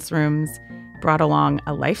conference rooms, brought along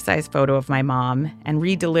a life-size photo of my mom, and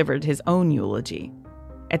re-delivered his own eulogy.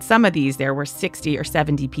 At some of these, there were 60 or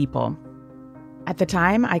 70 people. At the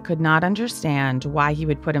time, I could not understand why he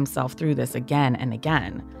would put himself through this again and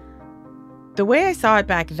again. The way I saw it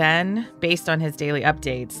back then, based on his daily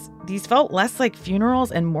updates, these felt less like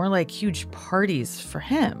funerals and more like huge parties for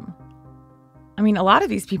him. I mean, a lot of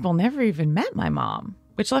these people never even met my mom,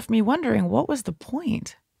 which left me wondering, what was the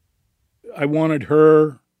point? I wanted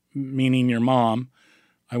her, meaning your mom,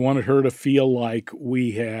 I wanted her to feel like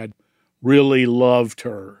we had really loved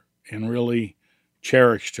her and really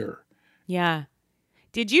cherished her. Yeah.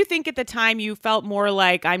 Did you think at the time you felt more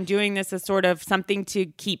like I'm doing this as sort of something to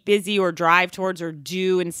keep busy or drive towards or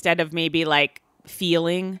do instead of maybe like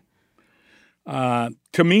feeling?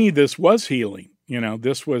 To me, this was healing.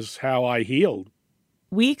 This was how I healed.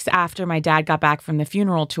 Weeks after my dad got back from the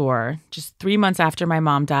funeral tour, just 3 months after my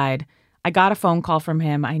mom died, I got a phone call from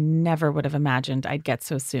him I never would have imagined I'd get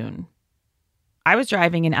so soon. I was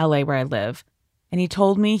driving in LA where I live, and he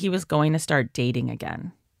told me he was going to start dating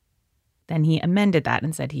again. Then he amended that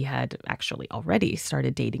and said he had actually already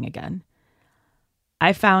started dating again.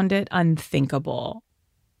 I found it unthinkable.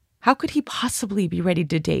 How could he possibly be ready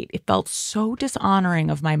to date? It felt so dishonoring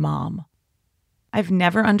of my mom. I've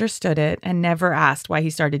never understood it and never asked why he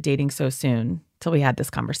started dating so soon till we had this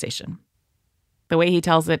conversation. The way he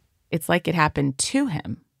tells it, it's like it happened to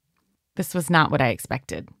him. This was not what I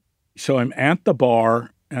expected. So I'm at the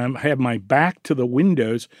bar, and I have my back to the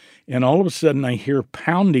windows, and all of a sudden I hear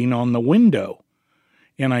pounding on the window.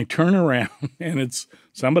 And I turn around, and it's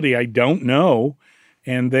somebody I don't know,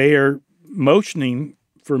 and they are motioning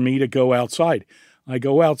for me to go outside. I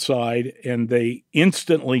go outside, and they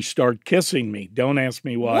instantly start kissing me. Don't ask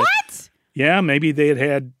me why. What? Yeah, maybe they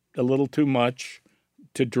had a little too much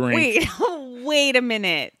to drink. Wait a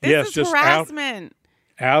minute. This is just harassment.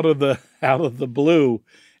 Out of the blue,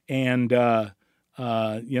 and I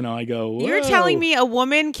go, whoa. You're telling me a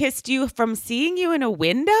woman kissed you from seeing you in a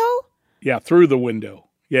window? Yeah, through the window.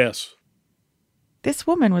 Yes. This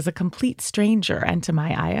woman was a complete stranger, and to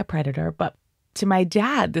my eye, a predator, but to my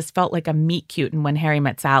dad, this felt like a meet cute in When Harry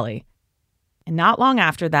Met Sally. And not long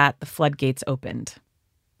after that, the floodgates opened.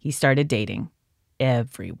 He started dating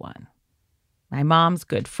everyone. My mom's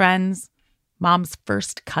good friends, mom's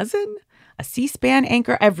first cousin, a C-SPAN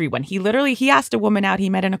anchor, everyone. He asked a woman out he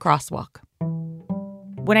met in a crosswalk.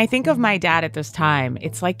 When I think of my dad at this time,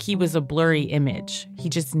 it's like he was a blurry image. He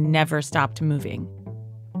just never stopped moving.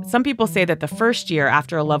 Some people say that the first year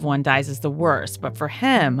after a loved one dies is the worst, but for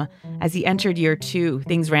him, as he entered year 2,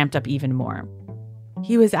 things ramped up even more.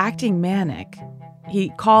 He was acting manic.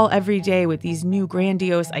 He'd call every day with these new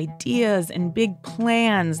grandiose ideas and big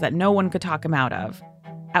plans that no one could talk him out of.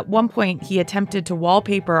 At one point, he attempted to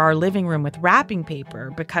wallpaper our living room with wrapping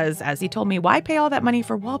paper because, as he told me, why pay all that money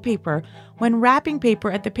for wallpaper when wrapping paper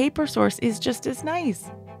at the paper source is just as nice?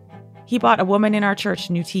 He bought a woman in our church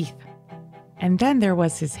new teeth. And then there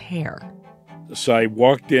was his hair. So I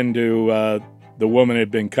walked into the woman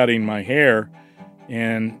had been cutting my hair,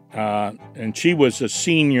 and she was a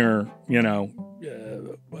senior,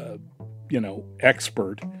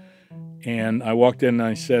 expert. And I walked in and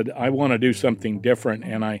I said, I want to do something different.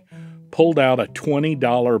 And I pulled out a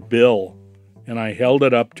 $20 bill and I held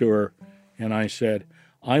it up to her and I said,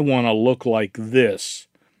 I want to look like this.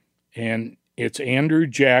 And it's Andrew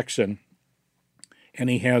Jackson, and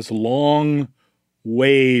he has long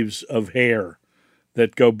waves of hair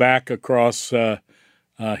that go back across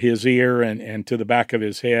his ear and to the back of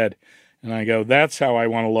his head. And I go, that's how I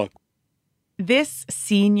want to look. This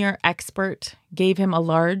senior expert gave him a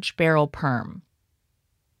large barrel perm.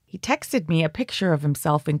 He texted me a picture of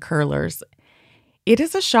himself in curlers. It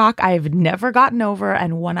is a shock I've never gotten over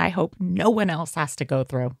and one I hope no one else has to go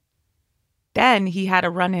through. Then he had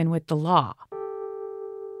a run-in with the law.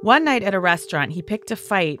 One night at a restaurant, he picked a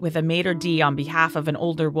fight with a maitre d' on behalf of an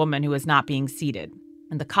older woman who was not being seated,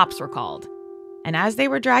 and the cops were called. And as they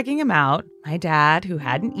were dragging him out, my dad, who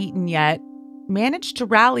hadn't eaten yet, managed to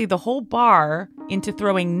rally the whole bar into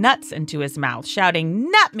throwing nuts into his mouth, shouting,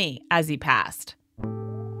 "Nut me!" as he passed.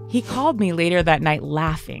 He called me later that night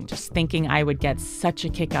laughing, just thinking I would get such a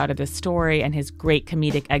kick out of this story and his great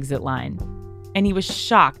comedic exit line. And he was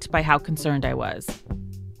shocked by how concerned I was.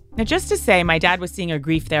 Now, just to say, my dad was seeing a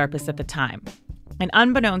grief therapist at the time. And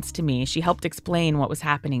unbeknownst to me, she helped explain what was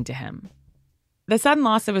happening to him. The sudden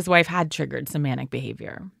loss of his wife had triggered some manic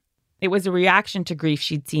behavior. It was a reaction to grief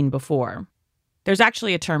she'd seen before. There's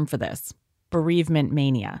actually a term for this: bereavement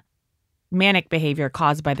mania. Manic behavior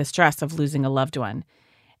caused by the stress of losing a loved one.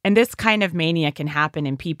 And this kind of mania can happen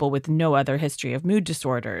in people with no other history of mood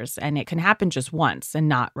disorders, and it can happen just once and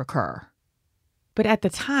not recur. But at the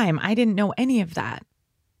time, I didn't know any of that.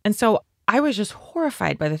 And so I was just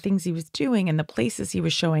horrified by the things he was doing and the places he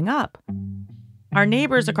was showing up. Our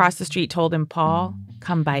neighbors across the street told him, "Paul,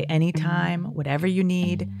 come by anytime, whatever you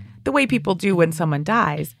need," the way people do when someone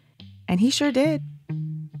dies. And he sure did.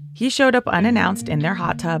 He showed up unannounced in their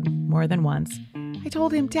hot tub more than once. I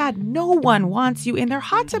told him, "Dad, no one wants you in their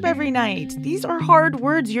hot tub every night. These are hard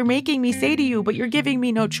words you're making me say to you, but you're giving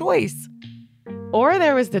me no choice." Or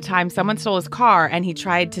there was the time someone stole his car and he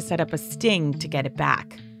tried to set up a sting to get it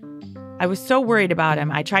back. I was so worried about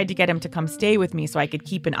him, I tried to get him to come stay with me so I could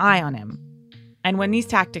keep an eye on him. And when these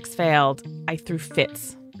tactics failed, I threw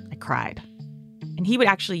fits. I cried. And he would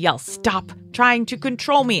actually yell, "Stop trying to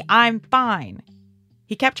control me. I'm fine."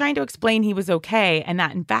 He kept trying to explain he was okay and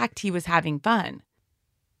that, in fact, he was having fun.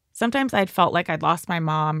 Sometimes I'd felt like I'd lost my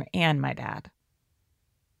mom and my dad.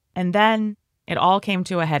 And then it all came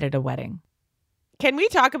to a head at a wedding. Can we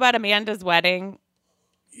talk about Amanda's wedding?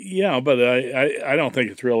 Yeah, but I don't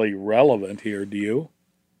think it's really relevant here, do you?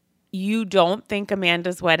 You don't think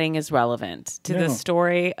Amanda's wedding is relevant to the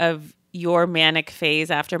story of your manic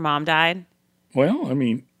phase after Mom died? Well, I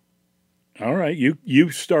mean, all right, you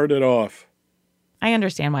started off. I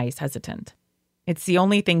understand why he's hesitant. It's the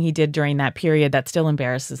only thing he did during that period that still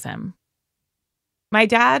embarrasses him. My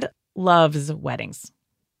dad loves weddings.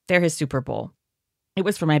 They're his Super Bowl. It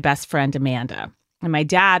was for my best friend, Amanda, and my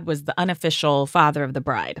dad was the unofficial father of the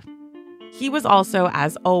bride. He was also,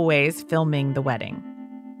 as always, filming the wedding.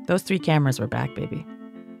 Those 3 cameras were back, baby.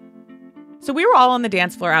 So we were all on the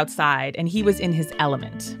dance floor outside, and he was in his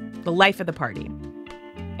element, the life of the party.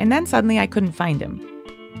 And then suddenly I couldn't find him.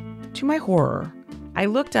 To my horror, I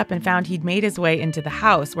looked up and found he'd made his way into the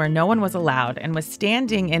house where no one was allowed and was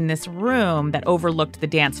standing in this room that overlooked the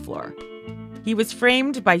dance floor. He was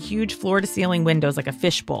framed by huge floor-to-ceiling windows like a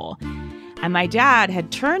fishbowl, and my dad had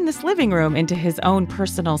turned this living room into his own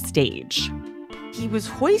personal stage. He was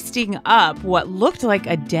hoisting up what looked like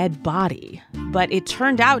a dead body, but it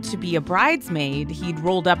turned out to be a bridesmaid he'd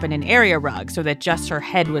rolled up in an area rug so that just her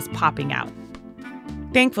head was popping out.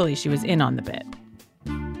 Thankfully, she was in on the bit.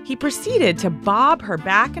 He proceeded to bob her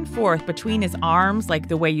back and forth between his arms like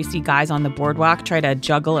the way you see guys on the boardwalk try to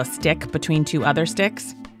juggle a stick between 2 other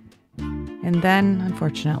sticks. And then,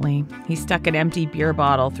 unfortunately, he stuck an empty beer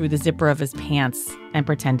bottle through the zipper of his pants and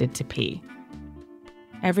pretended to pee.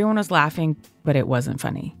 Everyone was laughing, but it wasn't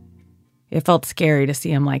funny. It felt scary to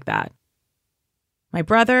see him like that. My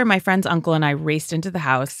brother, my friend's uncle, and I raced into the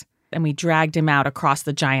house, and we dragged him out across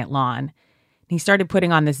the giant lawn. He started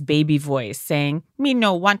putting on this baby voice, saying, "Me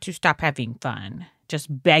no want to stop having fun,"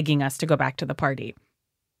 just begging us to go back to the party.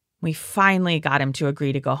 We finally got him to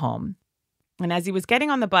agree to go home. And as he was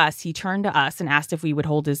getting on the bus, he turned to us and asked if we would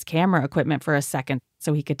hold his camera equipment for a second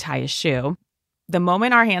so he could tie his shoe. The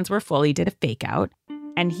moment our hands were full, he did a fake out,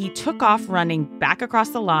 and he took off running back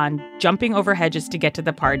across the lawn, jumping over hedges to get to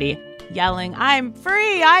the party, yelling, "I'm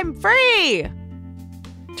free! I'm free!"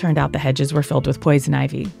 Turned out the hedges were filled with poison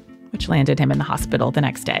ivy, which landed him in the hospital the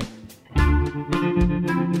next day.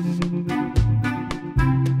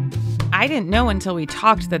 I didn't know until we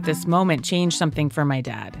talked that this moment changed something for my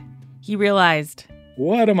dad. He realized,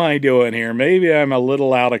 what am I doing here? Maybe I'm a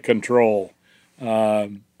little out of control,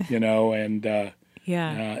 and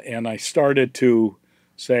I started to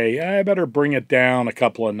say, I better bring it down a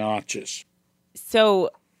couple of notches. So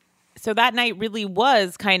that night really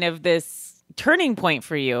was kind of this turning point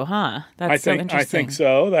for you, huh? That's so interesting. I think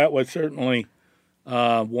so. That was certainly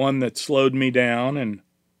one that slowed me down, and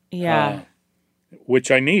which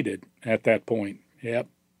I needed at that point. Yep.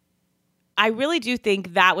 I really do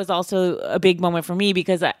think that was also a big moment for me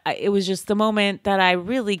because it was just the moment that I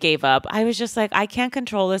really gave up. I was just like, I can't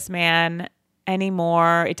control this man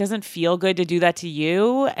anymore. It doesn't feel good to do that to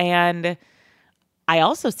you. And I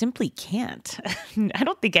also simply can't. I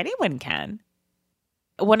don't think anyone can.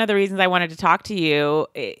 One of the reasons I wanted to talk to you,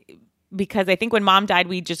 because I think when Mom died,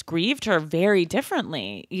 we just grieved her very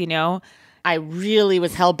differently, you know? I really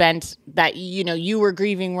was hell-bent that, you were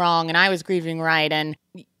grieving wrong and I was grieving right. And,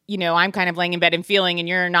 I'm kind of laying in bed and feeling, and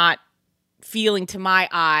you're not feeling to my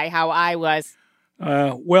eye how I was.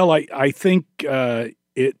 Well, I think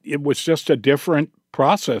it was just a different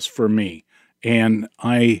process for me. And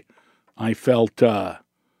I felt the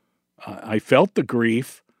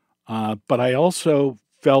grief, but I also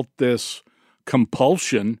felt this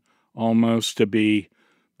compulsion almost to be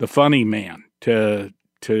the funny man, to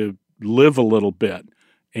live a little bit.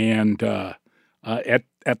 And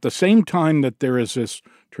at the same time that there is this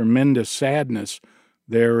tremendous sadness,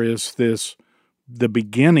 there is the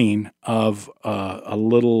beginning of a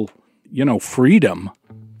little, freedom.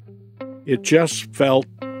 It just felt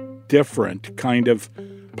different, kind of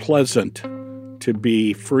pleasant to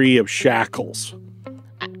be free of shackles.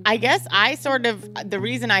 I guess the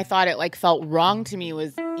reason I thought it felt wrong to me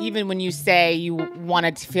was, even when you say you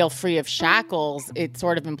wanted to feel free of shackles, it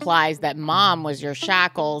sort of implies that Mom was your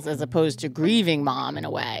shackles as opposed to grieving Mom in a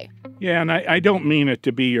way. Yeah, and I don't mean it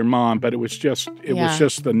to be your mom, but it was just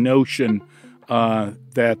the notion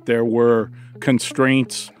that there were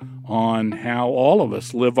constraints on how all of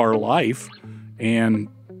us live our life, and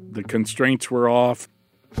the constraints were off.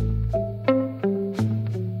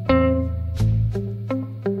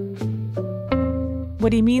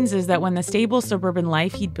 What he means is that when the stable suburban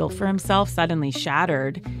life he'd built for himself suddenly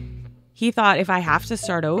shattered, he thought, if I have to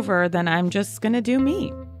start over, then I'm just going to do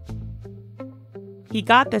me. He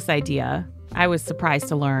got this idea, I was surprised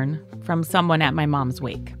to learn, from someone at my mom's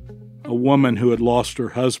wake. A woman who had lost her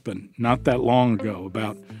husband not that long ago,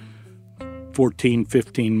 about 14,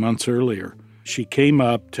 15 months earlier. She came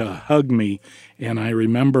up to hug me, and I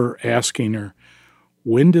remember asking her,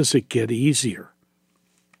 when does it get easier?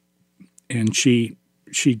 And she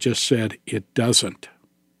just said, it doesn't.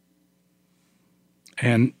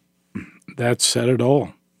 And that said it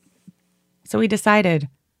all. So we decided,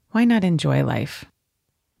 why not enjoy life?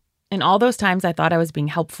 And all those times I thought I was being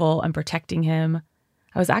helpful and protecting him,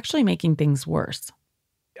 I was actually making things worse.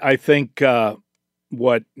 I think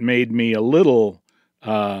what made me a little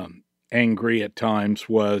angry at times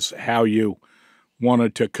was how you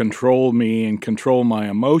wanted to control me and control my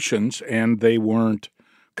emotions, and they weren't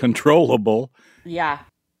controllable. Yeah.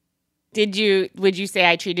 Would you say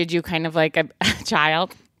I treated you kind of like a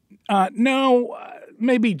child? No,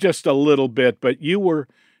 maybe just a little bit, but you were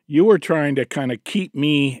trying to kind of keep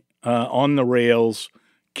me on the rails,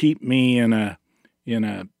 keep me in a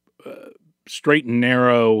straight and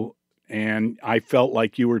narrow, and I felt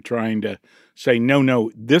like you were trying to say,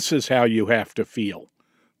 no, this is how you have to feel.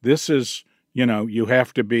 This is, you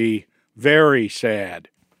have to be very sad.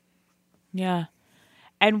 Yeah.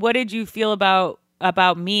 And what did you feel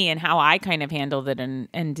about me and how I kind of handled it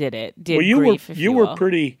and did it? Well, you were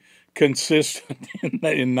pretty consistent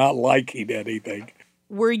in not liking anything.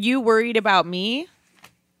 Were you worried about me?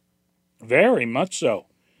 Very much so.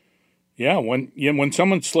 Yeah, when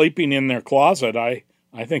someone's sleeping in their closet, I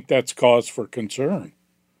think that's cause for concern.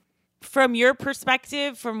 From your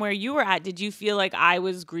perspective, from where you were at, did you feel like I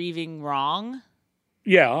was grieving wrong?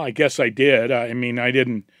 Yeah, I guess I did. I mean, I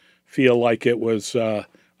didn't feel like it was the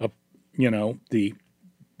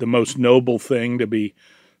most noble thing to be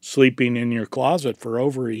sleeping in your closet for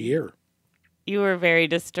over a year. You were very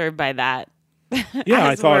disturbed by that. Yeah,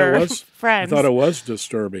 I thought it was. Friends. I thought it was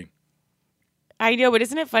disturbing. I know, but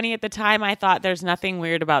isn't it funny? At the time, I thought there's nothing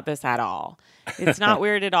weird about this at all. It's not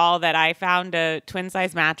weird at all that I found a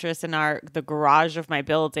twin-size mattress in the garage of my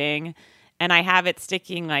building, and I have it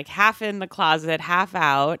sticking like half in the closet, half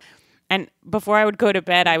out. And before I would go to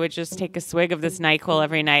bed, I would just take a swig of this NyQuil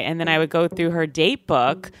every night, and then I would go through her date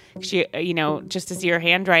book, just to see her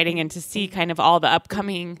handwriting and to see kind of all the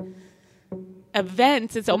upcoming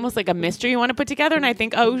events. It's almost like a mystery you want to put together. And I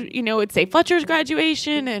think, it'd say Fletcher's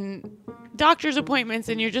graduation and doctor's appointments,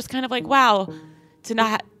 and you're just kind of like, wow, to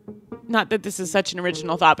not that this is such an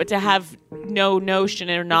original thought, but to have no notion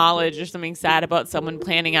or knowledge or something sad about someone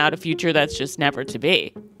planning out a future that's just never to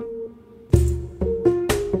be.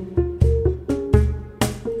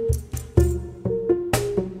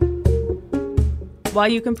 While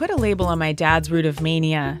you can put a label on my dad's root of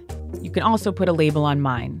mania, you can also put a label on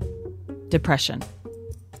mine, depression.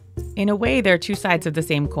 In a way, they're two sides of the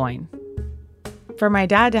same coin. For my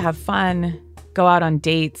dad to have fun, go out on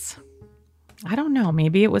dates, I don't know,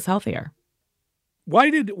 maybe it was healthier.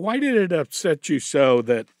 Why did it upset you so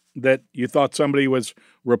that you thought somebody was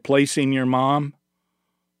replacing your mom?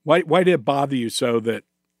 Why did it bother you so that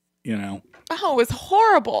you know. Oh, it was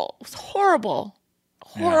horrible. It was horrible.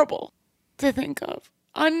 Horrible to think of.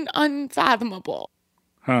 Unfathomable.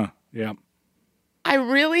 Huh, yeah. I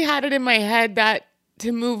really had it in my head that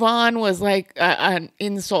to move on was like an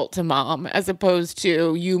insult to mom as opposed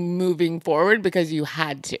to you moving forward because you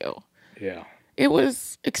had to. Yeah. It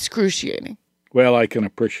was excruciating. Well, I can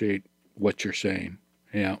appreciate what you're saying.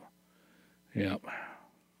 Yeah. Yeah.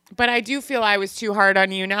 But I do feel I was too hard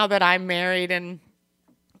on you now that I'm married, and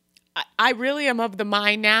I really am of the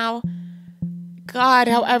mind now, God,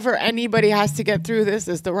 however anybody has to get through this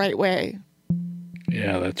is the right way.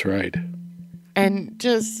 Yeah, that's right. And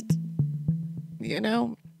just, you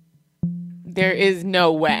know, there is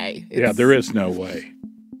no way. Yeah, there is no way.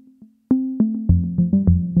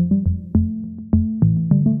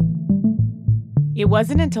 It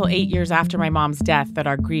wasn't until 8 years after my mom's death that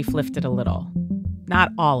our grief lifted a little.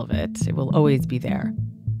 Not all of it. It will always be there.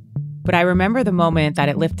 But I remember the moment that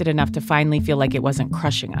it lifted enough to finally feel like it wasn't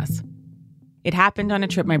crushing us. It happened on a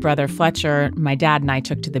trip my brother Fletcher, my dad, and I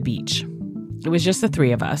took to the beach. It was just the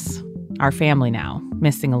three of us, our family now,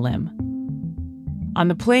 missing a limb. On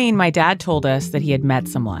the plane, my dad told us that he had met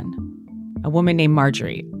someone, a woman named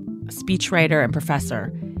Marjorie, a speechwriter and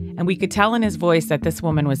professor, and we could tell in his voice that this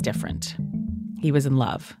woman was different. He was in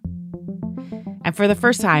love. And for the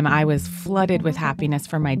first time, I was flooded with happiness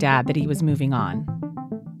for my dad that he was moving on.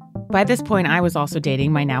 By this point, I was also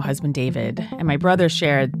dating my now husband, David, and my brother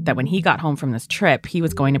shared that when he got home from this trip, he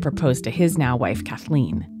was going to propose to his now wife,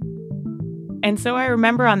 Kathleen. And so I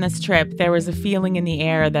remember on this trip, there was a feeling in the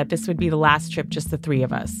air that this would be the last trip, just the three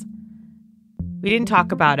of us. We didn't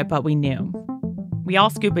talk about it, but we knew. We all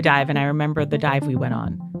scuba dive, and I remember the dive we went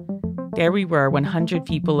on. There we were, 100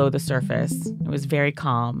 feet below the surface. It was very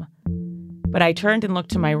calm. But I turned and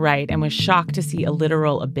looked to my right and was shocked to see a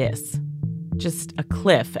literal abyss. Just a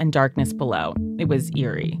cliff and darkness below. It was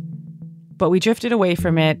eerie. But we drifted away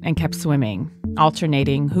from it and kept swimming,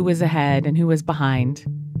 alternating who was ahead and who was behind.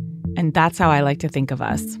 And that's how I like to think of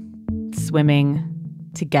us, swimming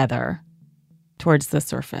together towards the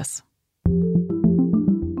surface.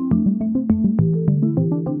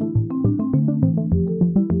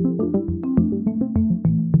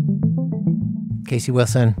 Casey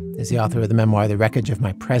Wilson is the author of the memoir, The Wreckage of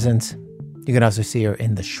My Presence. You can also see her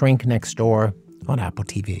in The Shrink Next Door on Apple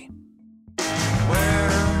TV.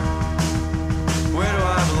 Where do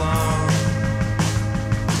I belong?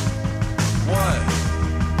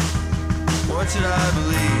 What should I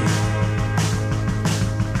believe?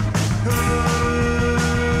 Who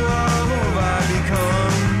have I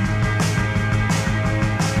become?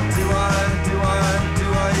 Do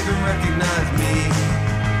I even recognize me?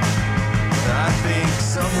 I think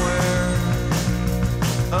somewhere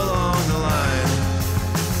along the line,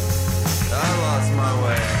 I lost my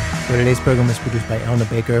way. So today's program was produced by Elna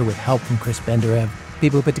Baker with help from Chris Benderev.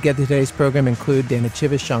 People who put together today's program include Dana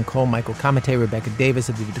Chivas, Sean Cole, Michael Comite, Rebecca Davis,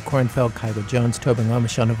 Aviva DeKornfeld, Kyla Jones, Tobin Lowe,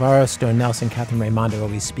 Michelle Navarro, Stone Nelson, Catherine Raimondo,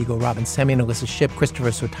 Elise Spiegel, Robin Semyon, Alyssa Shipp, Christopher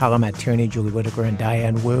Sotala, Matt Tierney, Julie Whitaker, and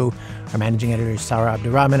Diane Wu. Our managing editor is Sarah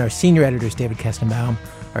Abdurrahman. Our senior editor is David Kestenbaum.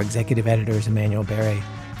 Our executive editor is Emmanuel Berry.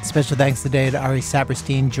 Special thanks today to Ari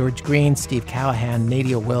Saperstein, George Green, Steve Callahan,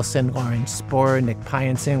 Nadia Wilson, Lauren Spohr, Nick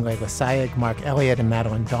Pyenson, Layla Sayek, Mark Elliott, and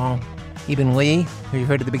Madeline Dong. Eben Lee, who you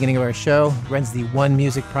heard at the beginning of our show, runs the One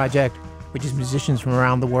Music Project, which is musicians from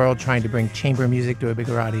around the world trying to bring chamber music to a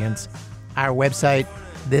bigger audience. Our website,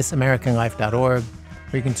 thisamericanlife.org,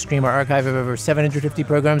 where you can stream our archive of over 750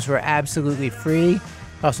 programs for absolutely free.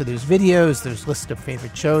 Also, there's videos, there's lists of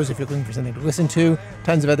favorite shows if you're looking for something to listen to,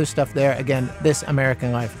 tons of other stuff there. Again,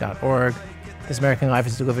 thisamericanlife.org. This American Life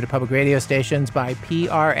is delivered to public radio stations by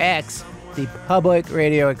PRX, the Public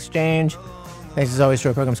Radio Exchange. Thanks as always to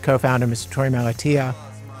our program's co-founder, Mr. Tori Malatia,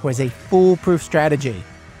 who has a foolproof strategy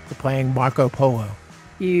for playing Marco Polo.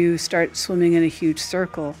 You start swimming in a huge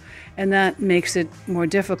circle, and that makes it more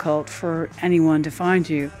difficult for anyone to find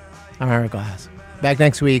you. I'm Ira Glass. Back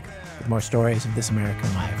next week with more stories of This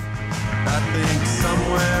American Life. I think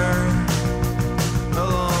somewhere